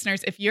 Well,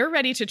 listeners, if you're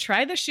ready to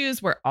try the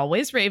shoes we're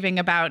always raving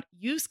about,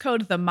 use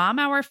code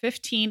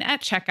TheMomHour15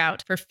 at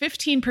checkout for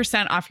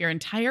 15% off your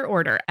entire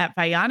order at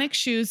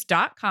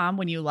VionicShoes.com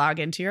when you log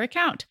into your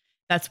account.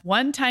 That's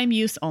one-time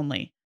use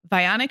only.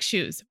 Vionic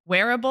Shoes,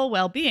 wearable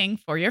well-being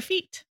for your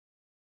feet.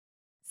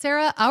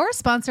 Sarah, our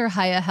sponsor,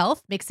 Hiya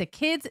Health, makes a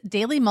kids'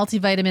 daily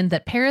multivitamin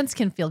that parents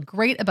can feel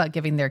great about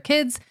giving their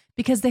kids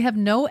because they have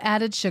no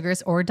added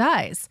sugars or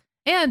dyes.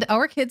 And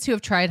our kids who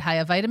have tried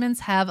Hiya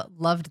vitamins have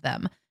loved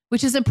them,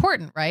 which is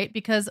important, right?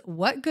 Because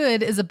what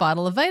good is a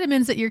bottle of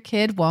vitamins that your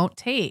kid won't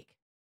take?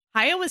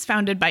 Hiya was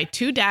founded by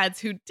 2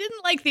 dads who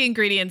didn't like the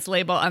ingredients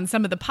label on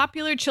some of the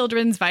popular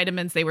children's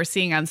vitamins they were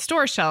seeing on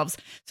store shelves,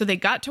 so they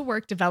got to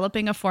work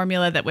developing a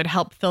formula that would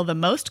help fill the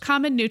most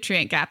common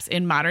nutrient gaps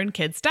in modern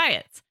kids'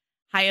 diets.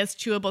 Hiya's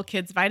Chewable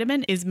Kids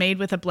Vitamin is made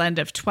with a blend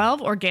of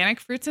 12 organic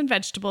fruits and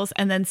vegetables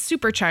and then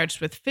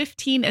supercharged with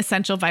 15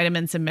 essential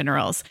vitamins and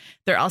minerals.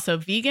 They're also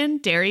vegan,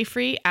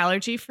 dairy-free,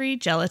 allergy-free,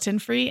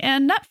 gelatin-free,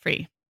 and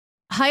nut-free.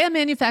 Hiya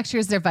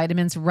manufactures their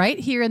vitamins right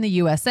here in the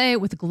USA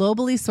with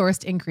globally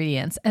sourced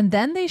ingredients, and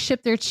then they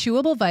ship their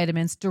chewable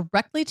vitamins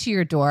directly to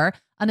your door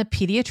on a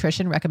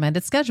pediatrician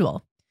recommended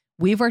schedule.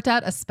 We've worked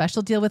out a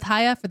special deal with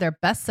Hiya for their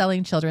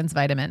best-selling children's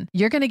vitamin.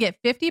 You're going to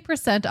get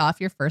 50% off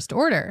your first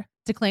order.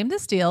 To claim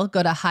this deal,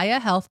 go to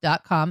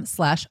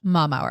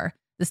hiyahealth.com/momhour.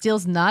 This deal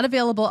is not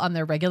available on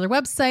their regular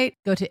website.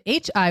 Go to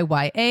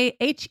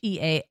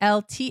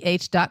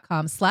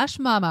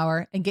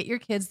hiyahealth.com/momhour and get your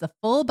kids the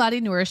full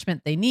body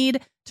nourishment they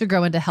need to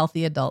grow into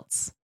healthy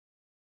adults.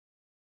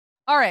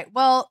 All right.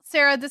 Well,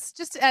 Sarah, this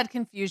just to add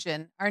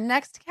confusion. Our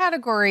next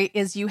category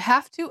is you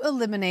have to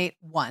eliminate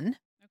one.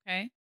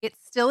 Okay. It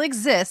still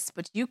exists,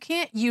 but you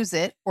can't use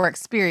it or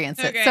experience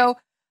it. Okay. So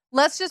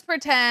let's just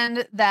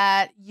pretend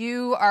that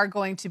you are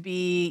going to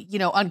be,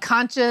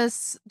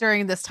 unconscious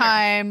during this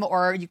time,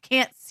 or you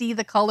can't see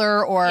the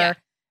color, or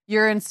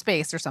you're in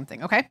space or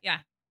something. Okay. Yeah.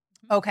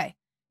 Okay.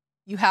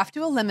 You have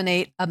to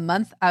eliminate a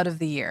month out of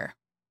the year.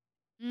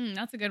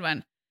 That's a good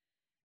one.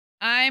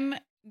 I'm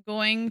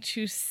going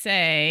to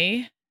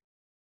say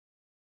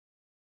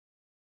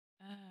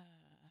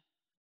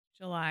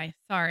July.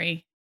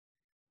 Sorry.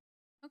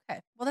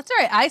 Okay. Well, that's all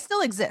right. I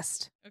still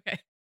exist. Okay.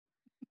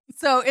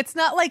 So it's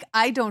not like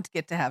I don't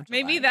get to have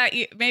July.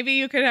 Maybe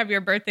you could have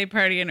your birthday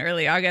party in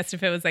early August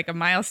if it was like a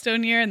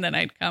milestone year, and then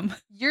I'd come.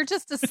 You're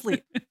just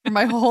asleep for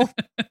my whole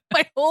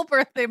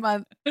birthday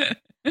month.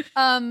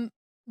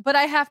 But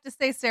I have to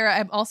say, Sarah,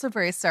 I'm also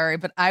very sorry,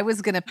 but I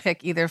was going to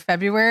pick either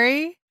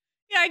February.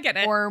 Yeah, I get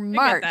it. Or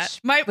March,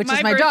 which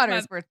is my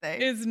daughter's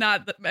birthday. Is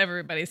not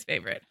everybody's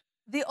favorite.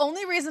 The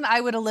only reason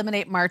I would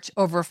eliminate March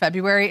over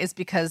February is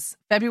because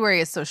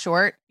February is so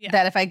short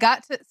that if I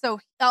got to,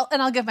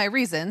 I'll give my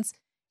reasons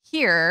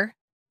here.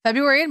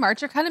 February and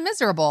March are kind of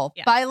miserable.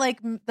 Yeah. By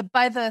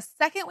the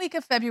second week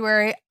of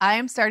February, I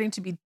am starting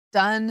to be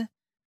done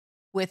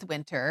with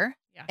winter,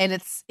 and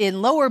it's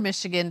in Lower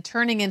Michigan,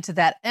 turning into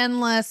that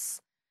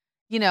endless,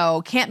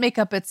 can't make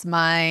up its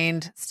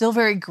mind. Still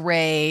very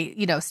gray.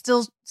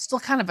 Still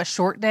kind of a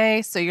short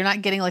day, so you're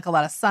not getting like a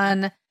lot of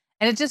sun.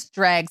 And it just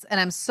drags, and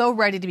I'm so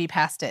ready to be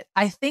past it.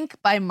 I think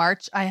by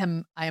March, I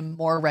am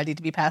more ready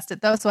to be past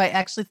it, though. So I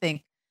actually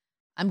think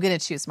I'm going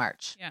to choose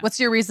March. Yeah. What's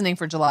your reasoning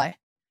for July?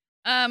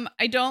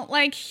 I don't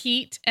like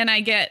heat, and I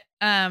get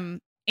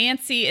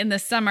antsy in the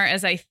summer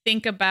as I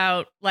think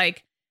about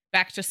like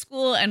back to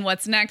school and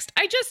what's next.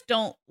 I just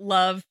don't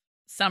love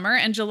summer,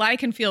 and July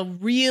can feel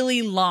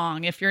really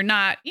long if you're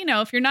not,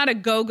 if you're not a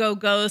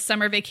go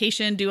summer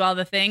vacation, do all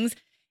the things.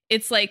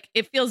 It's like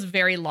it feels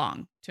very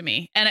long to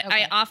me. And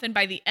I often,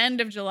 by the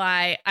end of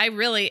July, I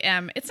really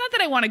am. It's not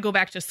that I want to go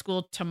back to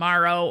school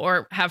tomorrow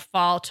or have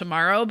fall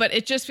tomorrow, but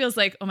it just feels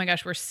like, oh my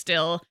gosh, we're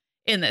still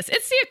in this.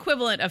 It's the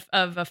equivalent of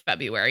a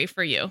February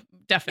for you.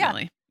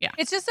 Definitely. Yeah.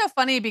 It's just so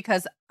funny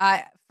because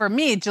for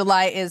me,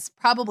 July is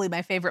probably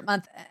my favorite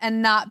month,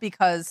 and not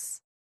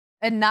because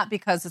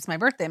it's my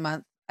birthday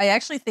month. I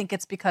actually think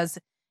it's because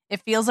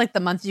it feels like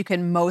the month you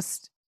can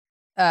most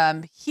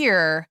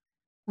here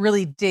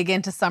really dig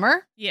into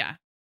summer. Yeah.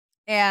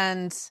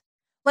 And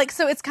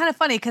so it's kind of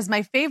funny because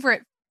my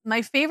favorite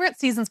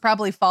season's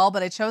probably fall,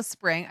 but I chose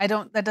spring.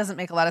 That doesn't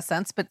make a lot of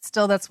sense, but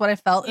still that's what I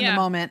felt in the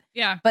moment.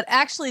 Yeah. But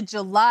actually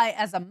July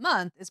as a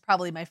month is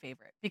probably my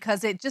favorite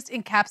because it just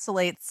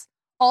encapsulates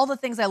all the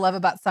things I love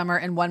about summer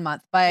in one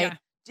month.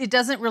 It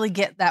doesn't really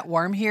get that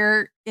warm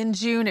here in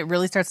June. It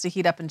really starts to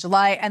heat up in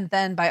July. And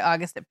then by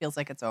August, it feels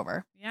like it's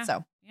over. Yeah.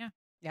 So,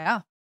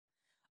 yeah.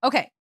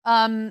 Okay.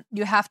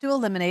 You have to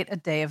eliminate a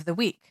day of the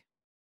week.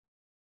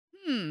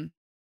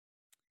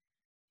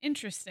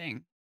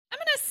 Interesting. I'm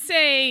going to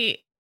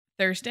say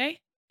Thursday,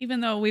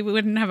 even though we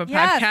wouldn't have a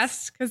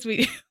podcast because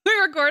we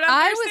record on Thursdays.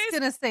 I was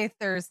going to say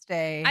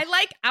Thursday. I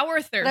like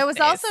our Thursdays. But I was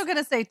also going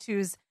to say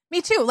Tuesday.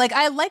 Me too. Like,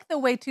 I like the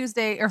way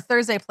Tuesday or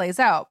Thursday plays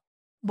out.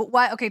 But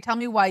why? Okay, tell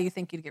me why you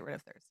think you'd get rid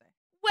of Thursday.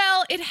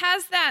 Well, it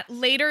has that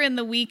later in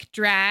the week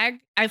drag.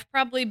 I've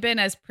probably been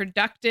as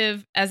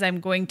productive as I'm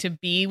going to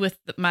be with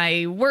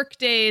my work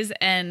days,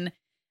 and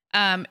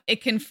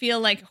it can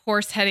feel like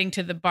horse heading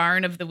to the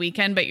barn of the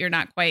weekend, but you're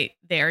not quite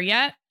there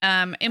yet.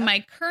 In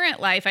my current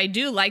life, I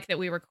do like that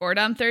we record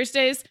on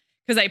Thursdays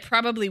because I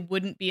probably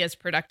wouldn't be as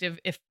productive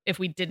if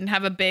we didn't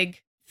have a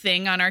big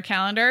thing on our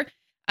calendar.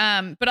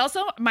 But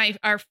also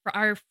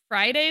our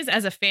Fridays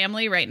as a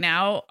family right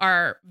now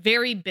are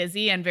very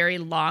busy and very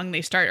long.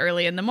 They start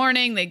early in the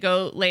morning, they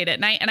go late at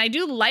night. And I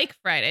do like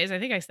Fridays. I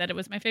think I said it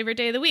was my favorite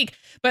day of the week,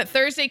 but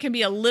Thursday can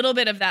be a little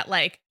bit of that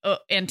like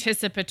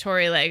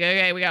anticipatory, like,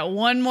 okay, we got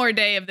one more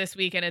day of this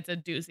week and it's a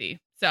doozy.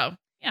 So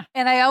yeah.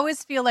 And I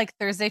always feel like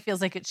Thursday feels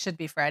like it should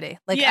be Friday.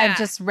 Like I'm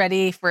just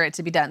ready for it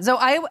to be done. So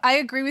I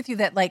agree with you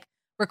that like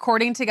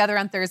recording together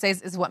on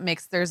Thursdays is what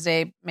makes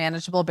Thursday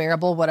manageable,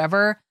 bearable,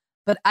 whatever.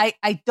 But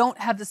I don't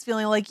have this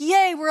feeling like,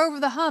 yay, we're over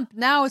the hump.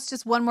 Now it's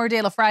just one more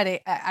day till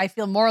Friday. I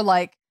feel more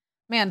like,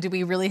 Man, do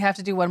we really have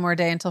to do one more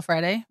day until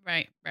Friday?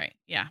 Right.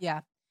 Yeah.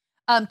 Yeah.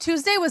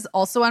 Tuesday was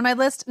also on my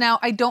list. Now,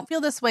 I don't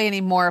feel this way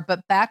anymore,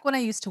 but back when I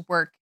used to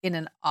work in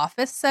an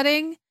office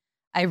setting,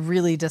 I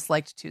really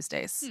disliked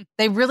Tuesdays.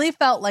 They really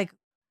kind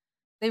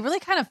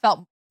of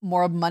felt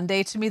more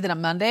Monday to me than a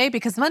Monday,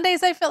 because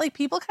Mondays I felt like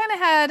people kind of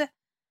had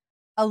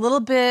a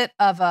little bit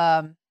of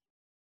I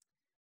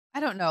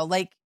don't know,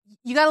 like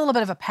you got a little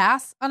bit of a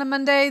pass on a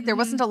Monday. There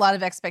wasn't a lot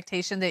of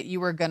expectation that you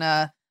were going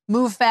to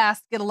move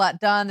fast, get a lot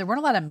done. There weren't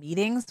a lot of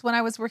meetings when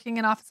I was working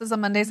in offices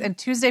on Mondays, and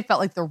Tuesday felt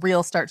like the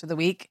real start to the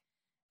week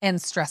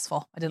and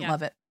stressful. I didn't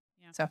love it.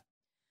 Yeah. So,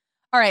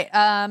 all right.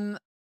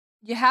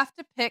 You have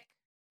to pick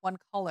one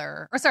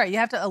color, or sorry, you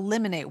have to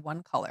eliminate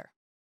one color.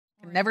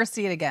 You can never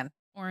see it again.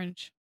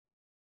 Orange.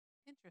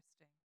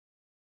 Interesting.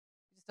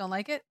 You just don't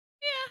like it?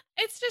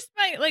 Yeah. It's just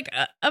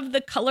of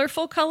the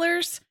colorful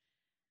colors.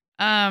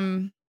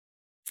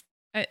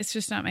 It's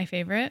just not my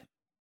favorite.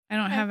 I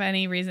don't have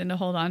any reason to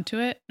hold on to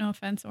it. No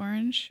offense,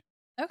 orange.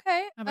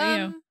 Okay. How about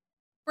you?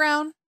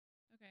 Brown.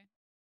 Okay.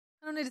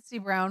 I don't need to see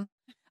brown.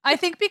 I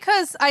think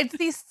because I'd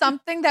see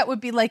something that would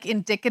be like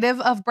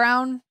indicative of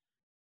brown.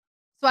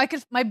 So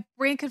my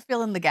brain could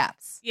fill in the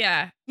gaps.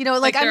 Yeah. You know,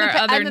 like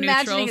I'm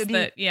imagining it would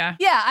be, yeah,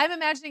 I'm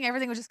imagining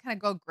everything would just kind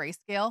of go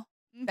grayscale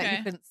that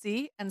you couldn't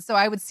see. And so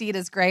I would see it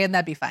as gray, and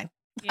that'd be fine.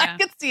 Yeah. I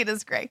could see it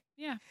as gray.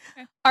 Yeah.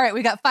 Okay. All right.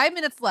 We got 5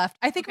 minutes left.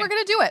 I think we're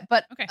going to do it,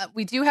 but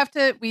we do have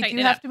to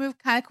move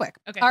kind of quick.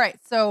 Okay. All right.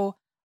 So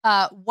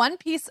one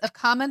piece of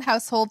common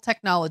household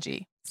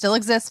technology still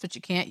exists, but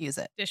you can't use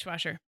it.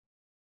 Dishwasher.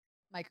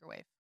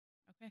 Microwave.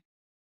 Okay.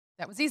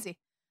 That was easy.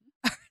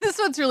 This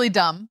one's really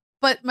dumb,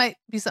 but might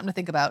be something to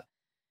think about.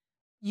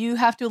 You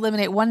have to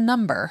eliminate one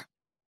number.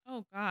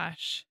 Oh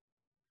gosh.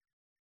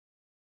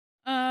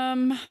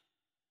 Pass.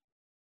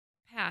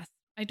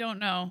 I don't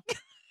know.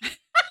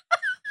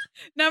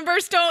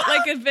 Numbers don't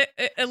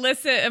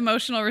elicit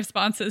emotional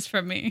responses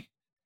from me.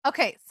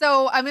 Okay,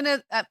 so I'm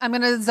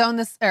gonna zone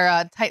this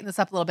or tighten this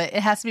up a little bit.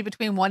 It has to be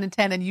between 1 and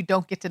 10, and you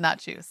don't get to not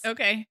choose.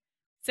 Okay,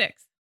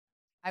 6.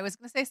 I was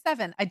gonna say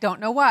 7. I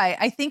don't know why.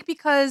 I think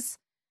because,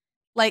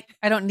 I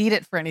don't need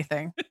it for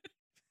anything.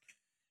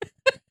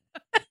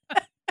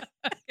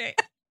 Okay.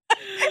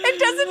 It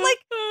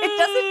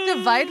doesn't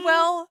divide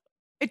well.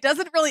 It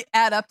doesn't really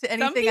add up to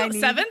anything I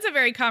need. 7's a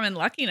very common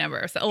lucky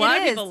number. So a lot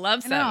of people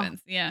love 7s.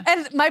 Yeah.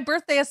 And my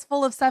birthday is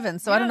full of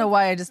 7s. So I don't know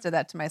why I just did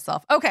that to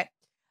myself. Okay.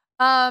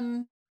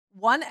 One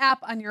app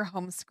on your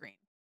home screen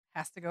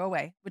has to go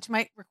away, which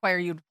might require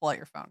you to pull out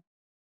your phone.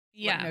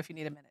 Yeah. Let me know if you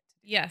need a minute.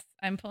 Yes.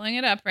 I'm pulling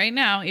it up right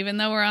now, even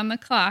though we're on the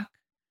clock.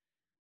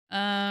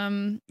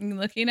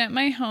 Looking at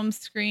my home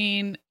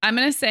screen. I'm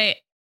going to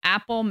say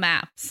Apple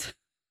Maps.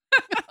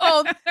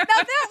 Oh, now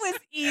that was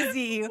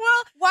easy.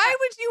 Well, why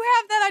would you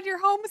have that on your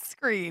home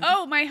screen?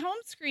 Oh, my home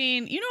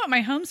screen. You know what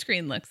my home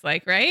screen looks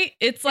like, right?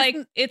 It's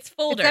it's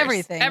folders. It's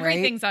everything.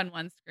 Everything's on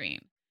one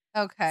screen.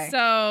 Okay.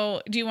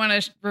 So do you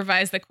want to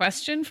revise the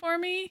question for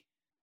me?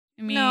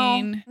 I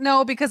mean,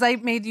 no, because I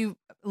made you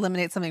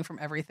eliminate something from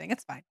everything.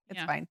 It's fine.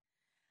 It's fine.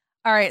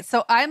 All right.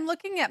 So I'm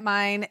looking at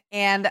mine,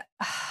 and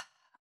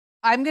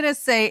I'm going to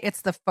say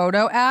it's the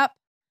photo app.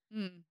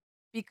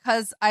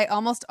 Because I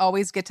almost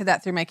always get to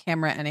that through my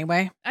camera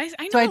anyway. I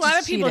know a lot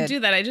of people do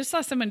that. I just saw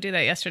someone do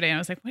that yesterday, and I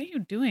was like, what are you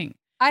doing?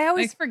 I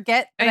always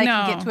forget that I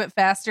can get to it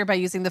faster by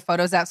using the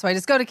Photos app. So I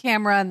just go to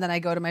camera, and then I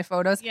go to my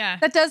photos. Yeah.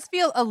 That does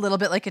feel a little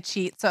bit like a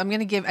cheat. So I'm going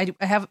to give,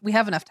 we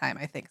have enough time,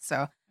 I think.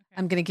 So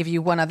I'm going to give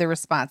you one other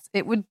response.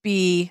 It would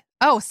be,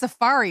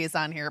 Safari is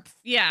on here.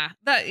 Yeah,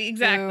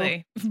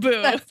 exactly.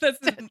 Boo. That's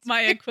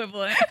my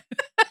equivalent.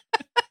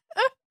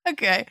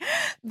 Okay.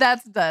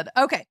 That's done.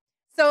 Okay.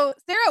 So,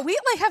 Sarah, we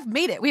have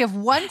made it. We have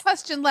one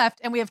question left,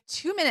 and we have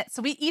 2 minutes.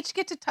 So we each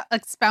get to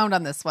expound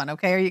on this one.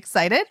 Okay. Are you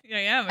excited?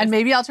 Yeah. And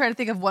maybe I'll try to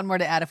think of one more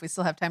to add if we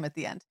still have time at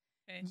the end.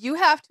 Okay. You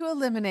have to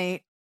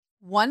eliminate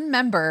one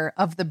member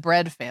of the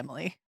bread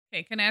family.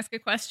 Okay. Can I ask a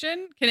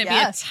question? Can it be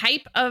a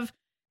type of,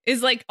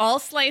 is all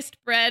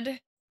sliced bread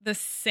the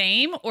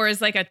same, or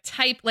is a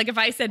type, if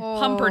I said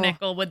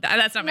pumpernickel,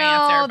 that's not my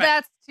answer. No,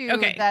 that's too.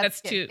 Okay. That's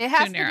too It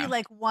has too to narrow.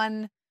 be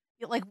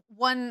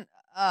one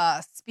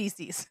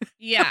species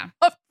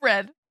of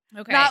bread.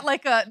 Okay. Not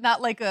like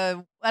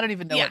a I don't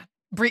even know what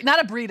breed,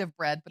 not a breed of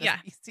bread, but a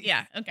species.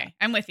 Yeah. Okay.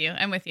 I'm with you.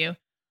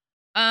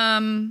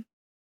 Oh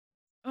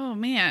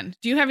man.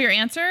 Do you have your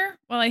answer?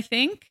 Well, I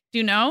think. Do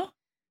you know?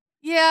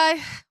 Yeah.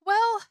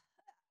 Well,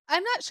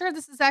 I'm not sure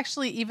this is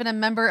actually even a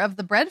member of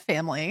the bread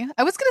family.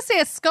 I was gonna say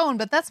a scone,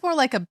 but that's more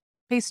like a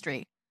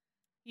pastry.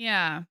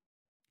 Yeah.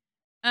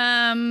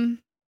 Can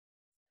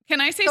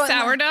I say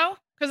sourdough?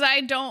 Because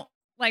I don't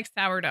like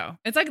sourdough.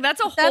 It's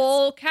that's a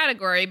whole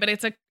category, but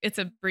it's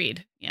a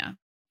breed. Yeah.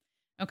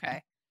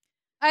 Okay.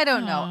 I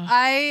don't know.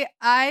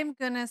 I'm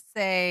gonna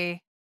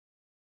say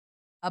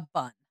a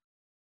bun.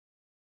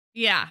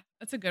 Yeah,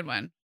 that's a good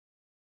one.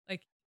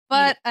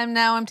 But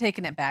I'm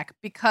taking it back,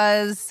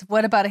 because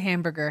what about a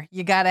hamburger?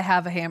 You gotta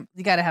have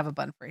a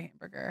bun for a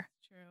hamburger.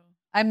 True.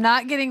 I'm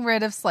not getting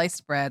rid of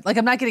sliced bread.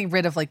 I'm not getting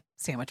rid of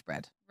sandwich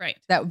bread. Right.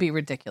 That would be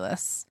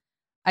ridiculous.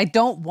 I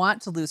don't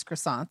want to lose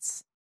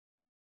croissants.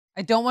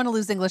 I don't want to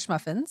lose English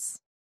muffins.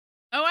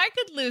 Oh, I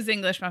could lose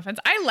English muffins.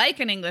 I like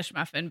an English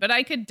muffin, but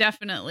I could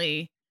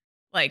definitely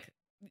like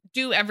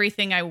do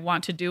everything I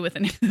want to do with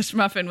an English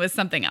muffin with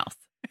something else.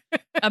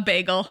 A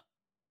bagel.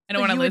 I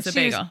don't want to lose a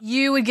bagel.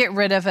 You would get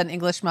rid of an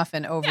English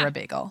muffin over a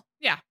bagel.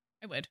 Yeah,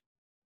 I would.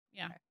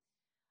 Yeah. Okay.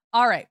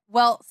 All right.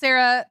 Well,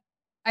 Sarah,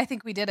 I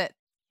think we did it.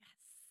 Yes.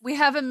 We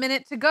have a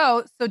minute to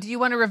go. So do you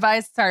want to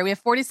revise? Sorry, we have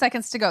 40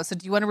 seconds to go. So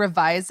do you want to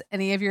revise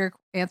any of your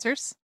answers?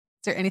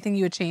 Is there anything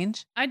you would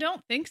change? I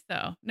don't think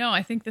so. No,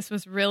 I think this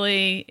was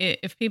really,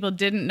 if people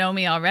didn't know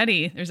me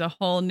already, there's a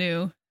whole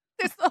new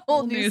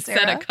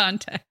set of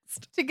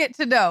context to get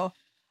to know.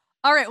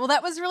 All right. Well,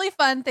 that was really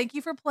fun. Thank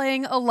you for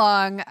playing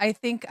along. I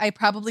think I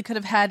probably could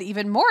have had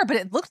even more, but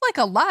it looked like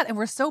a lot. And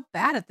we're so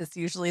bad at this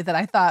usually that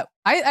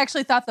I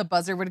actually thought the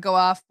buzzer would go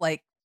off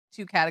like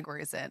 2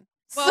 categories in.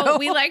 Well,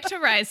 we like to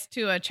rise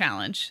to a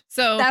challenge.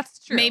 So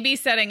that's true. Maybe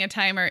setting a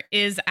timer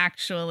is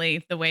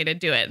actually the way to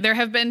do it. There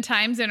have been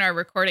times in our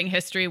recording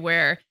history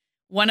where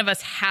one of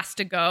us has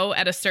to go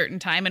at a certain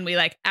time and we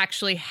like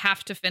actually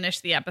have to finish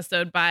the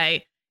episode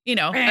by, a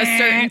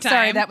certain time.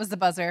 Sorry, that was the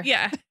buzzer.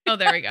 Yeah. Oh,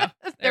 there we go.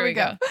 There we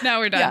go. Now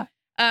we're done.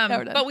 Yeah. Now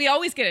we're done. But we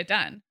always get it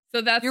done.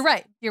 So that's You're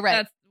right.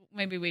 That's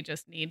maybe we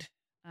just need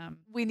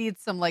we need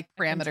some like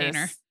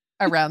parameters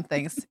around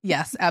things.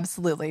 Yes,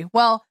 absolutely.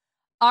 Well,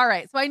 all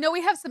right. So I know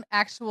we have some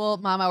actual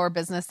mom hour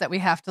business that we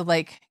have to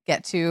like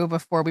get to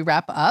before we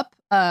wrap up.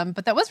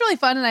 But that was really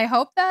fun. And I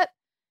hope that,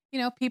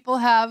 people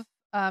have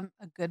a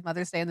good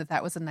Mother's Day and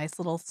that was a nice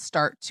little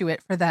start to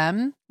it for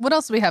them. What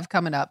else do we have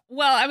coming up?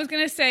 Well, I was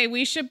going to say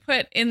we should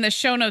put in the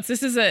show notes.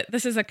 This is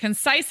a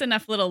concise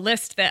enough little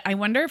list that I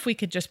wonder if we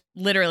could just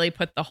literally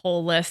put the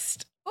whole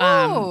list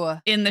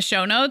in the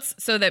show notes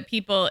so that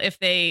people, if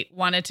they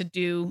wanted to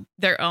do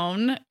their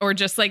own or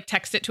just like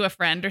text it to a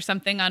friend or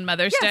something on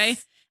Mother's Day.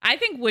 I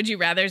think Would You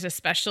Rathers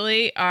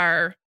especially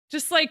are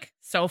just like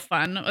so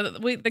fun.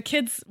 The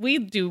kids, we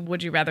do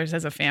Would You Rathers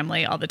as a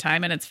family all the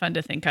time, and it's fun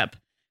to think up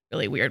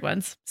really weird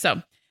ones.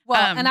 So,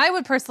 and I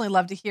would personally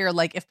love to hear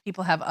like if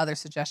people have other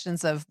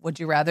suggestions of Would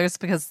You Rathers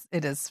because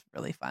it is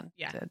really fun.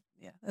 Yeah,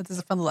 it is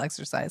a fun little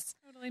exercise.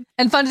 Totally.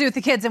 And fun to do with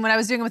the kids. And when I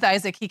was doing it with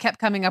Isaac, he kept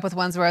coming up with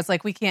ones where I was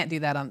like, we can't do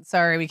that on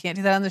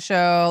the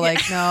show. Like,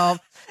 no.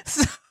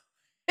 So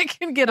it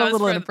can get a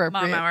little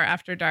inappropriate. Mom Hour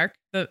After Dark,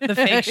 the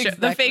fake show,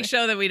 the fake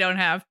show that we don't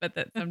have, but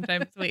that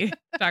sometimes we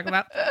talk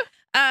about.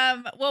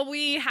 Well,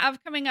 we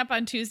have coming up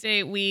on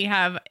Tuesday, we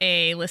have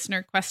a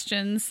listener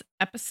questions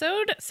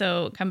episode.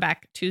 So come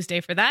back Tuesday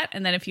for that.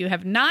 And then if you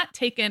have not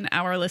taken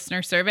our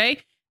listener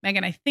survey,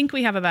 Megan, I think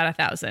we have about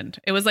 1,000.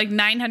 It was like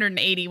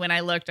 980 when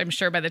I looked. I'm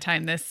sure by the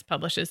time this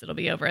publishes, it'll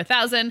be over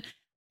 1,000.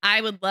 I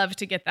would love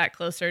to get that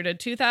closer to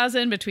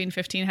 2,000, between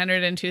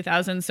 1,500 and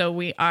 2,000. So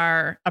we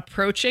are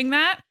approaching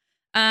that.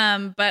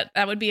 But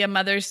that would be a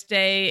Mother's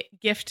Day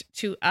gift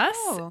to us.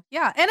 Oh,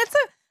 yeah. And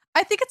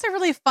I think it's a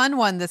really fun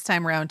one this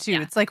time around too.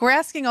 Yeah. It's like we're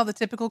asking all the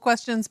typical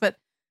questions, but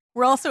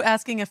we're also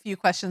asking a few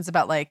questions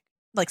about like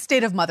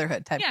state of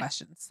motherhood type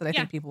questions that I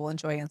think people will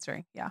enjoy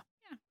answering. Yeah.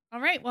 All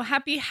right. Well,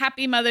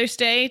 happy Mother's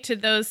Day to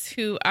those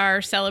who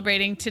are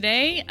celebrating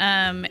today.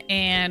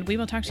 And we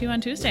will talk to you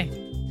on Tuesday.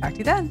 Talk to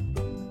you then.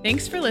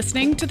 Thanks for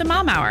listening to The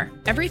Mom Hour.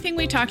 Everything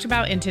we talked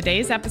about in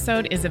today's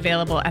episode is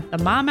available at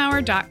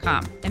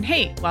themomhour.com. And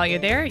hey, while you're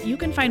there, you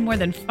can find more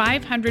than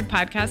 500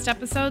 podcast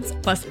episodes,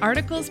 plus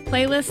articles,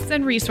 playlists,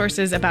 and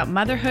resources about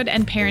motherhood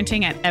and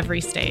parenting at every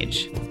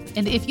stage.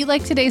 And if you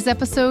like today's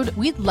episode,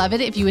 we'd love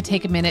it if you would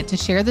take a minute to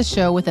share the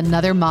show with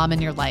another mom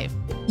in your life.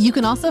 You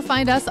can also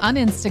find us on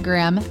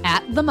Instagram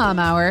at The Mom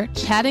Hour,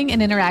 chatting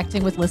and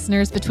interacting with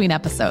listeners between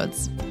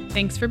episodes.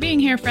 Thanks for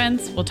being here,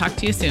 friends. We'll talk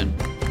to you soon.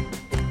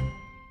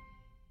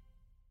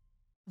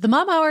 The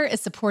Mom Hour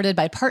is supported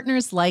by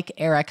partners like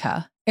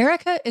Erica.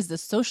 Erica is the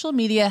social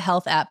media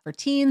health app for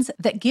teens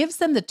that gives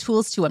them the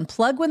tools to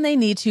unplug when they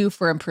need to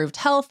for improved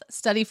health,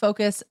 study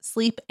focus,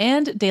 sleep,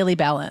 and daily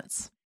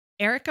balance.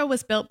 Erica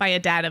was built by a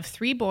dad of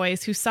 3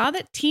 boys who saw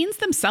that teens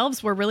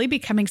themselves were really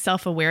becoming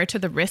self-aware to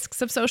the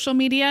risks of social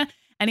media,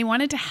 and he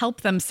wanted to help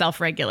them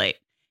self-regulate.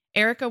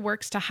 Erica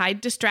works to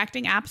hide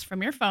distracting apps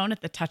from your phone at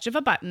the touch of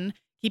a button,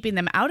 keeping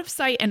them out of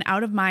sight and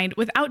out of mind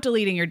without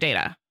deleting your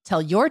data. Tell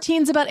your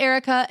teens about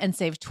Erica and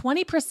save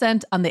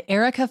 20% on the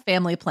Erica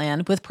family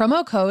plan with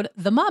promo code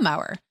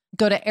TheMomHour.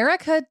 Go to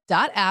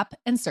erica.app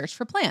and search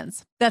for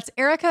plans. That's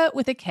Erica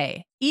with a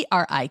K,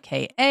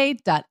 ERIKA.app,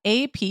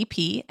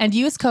 and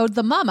use code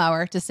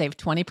TheMomHour to save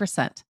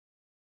 20%.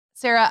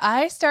 Sarah,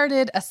 I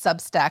started a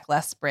Substack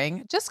last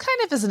spring, just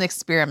kind of as an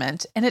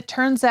experiment, and it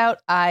turns out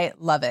I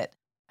love it.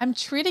 I'm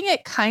treating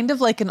it kind of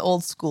like an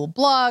old school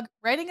blog,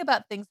 writing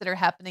about things that are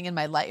happening in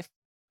my life.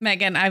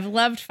 Megan, I've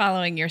loved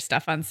following your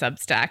stuff on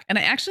Substack, and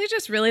I actually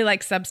just really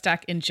like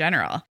Substack in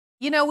general.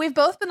 You know, we've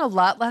both been a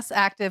lot less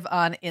active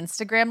on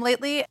Instagram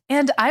lately,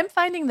 and I'm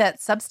finding that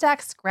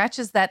Substack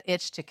scratches that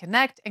itch to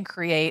connect and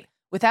create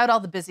without all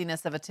the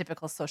busyness of a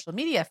typical social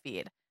media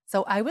feed.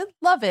 So I would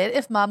love it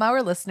if Mom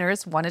Hour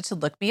listeners wanted to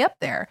look me up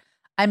there.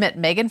 I'm at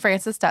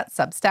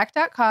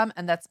meganfrancis.substack.com,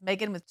 and that's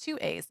Megan with 2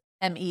 A's.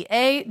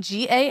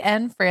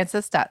 MEAGAN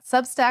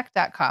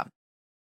Francis.substack.com.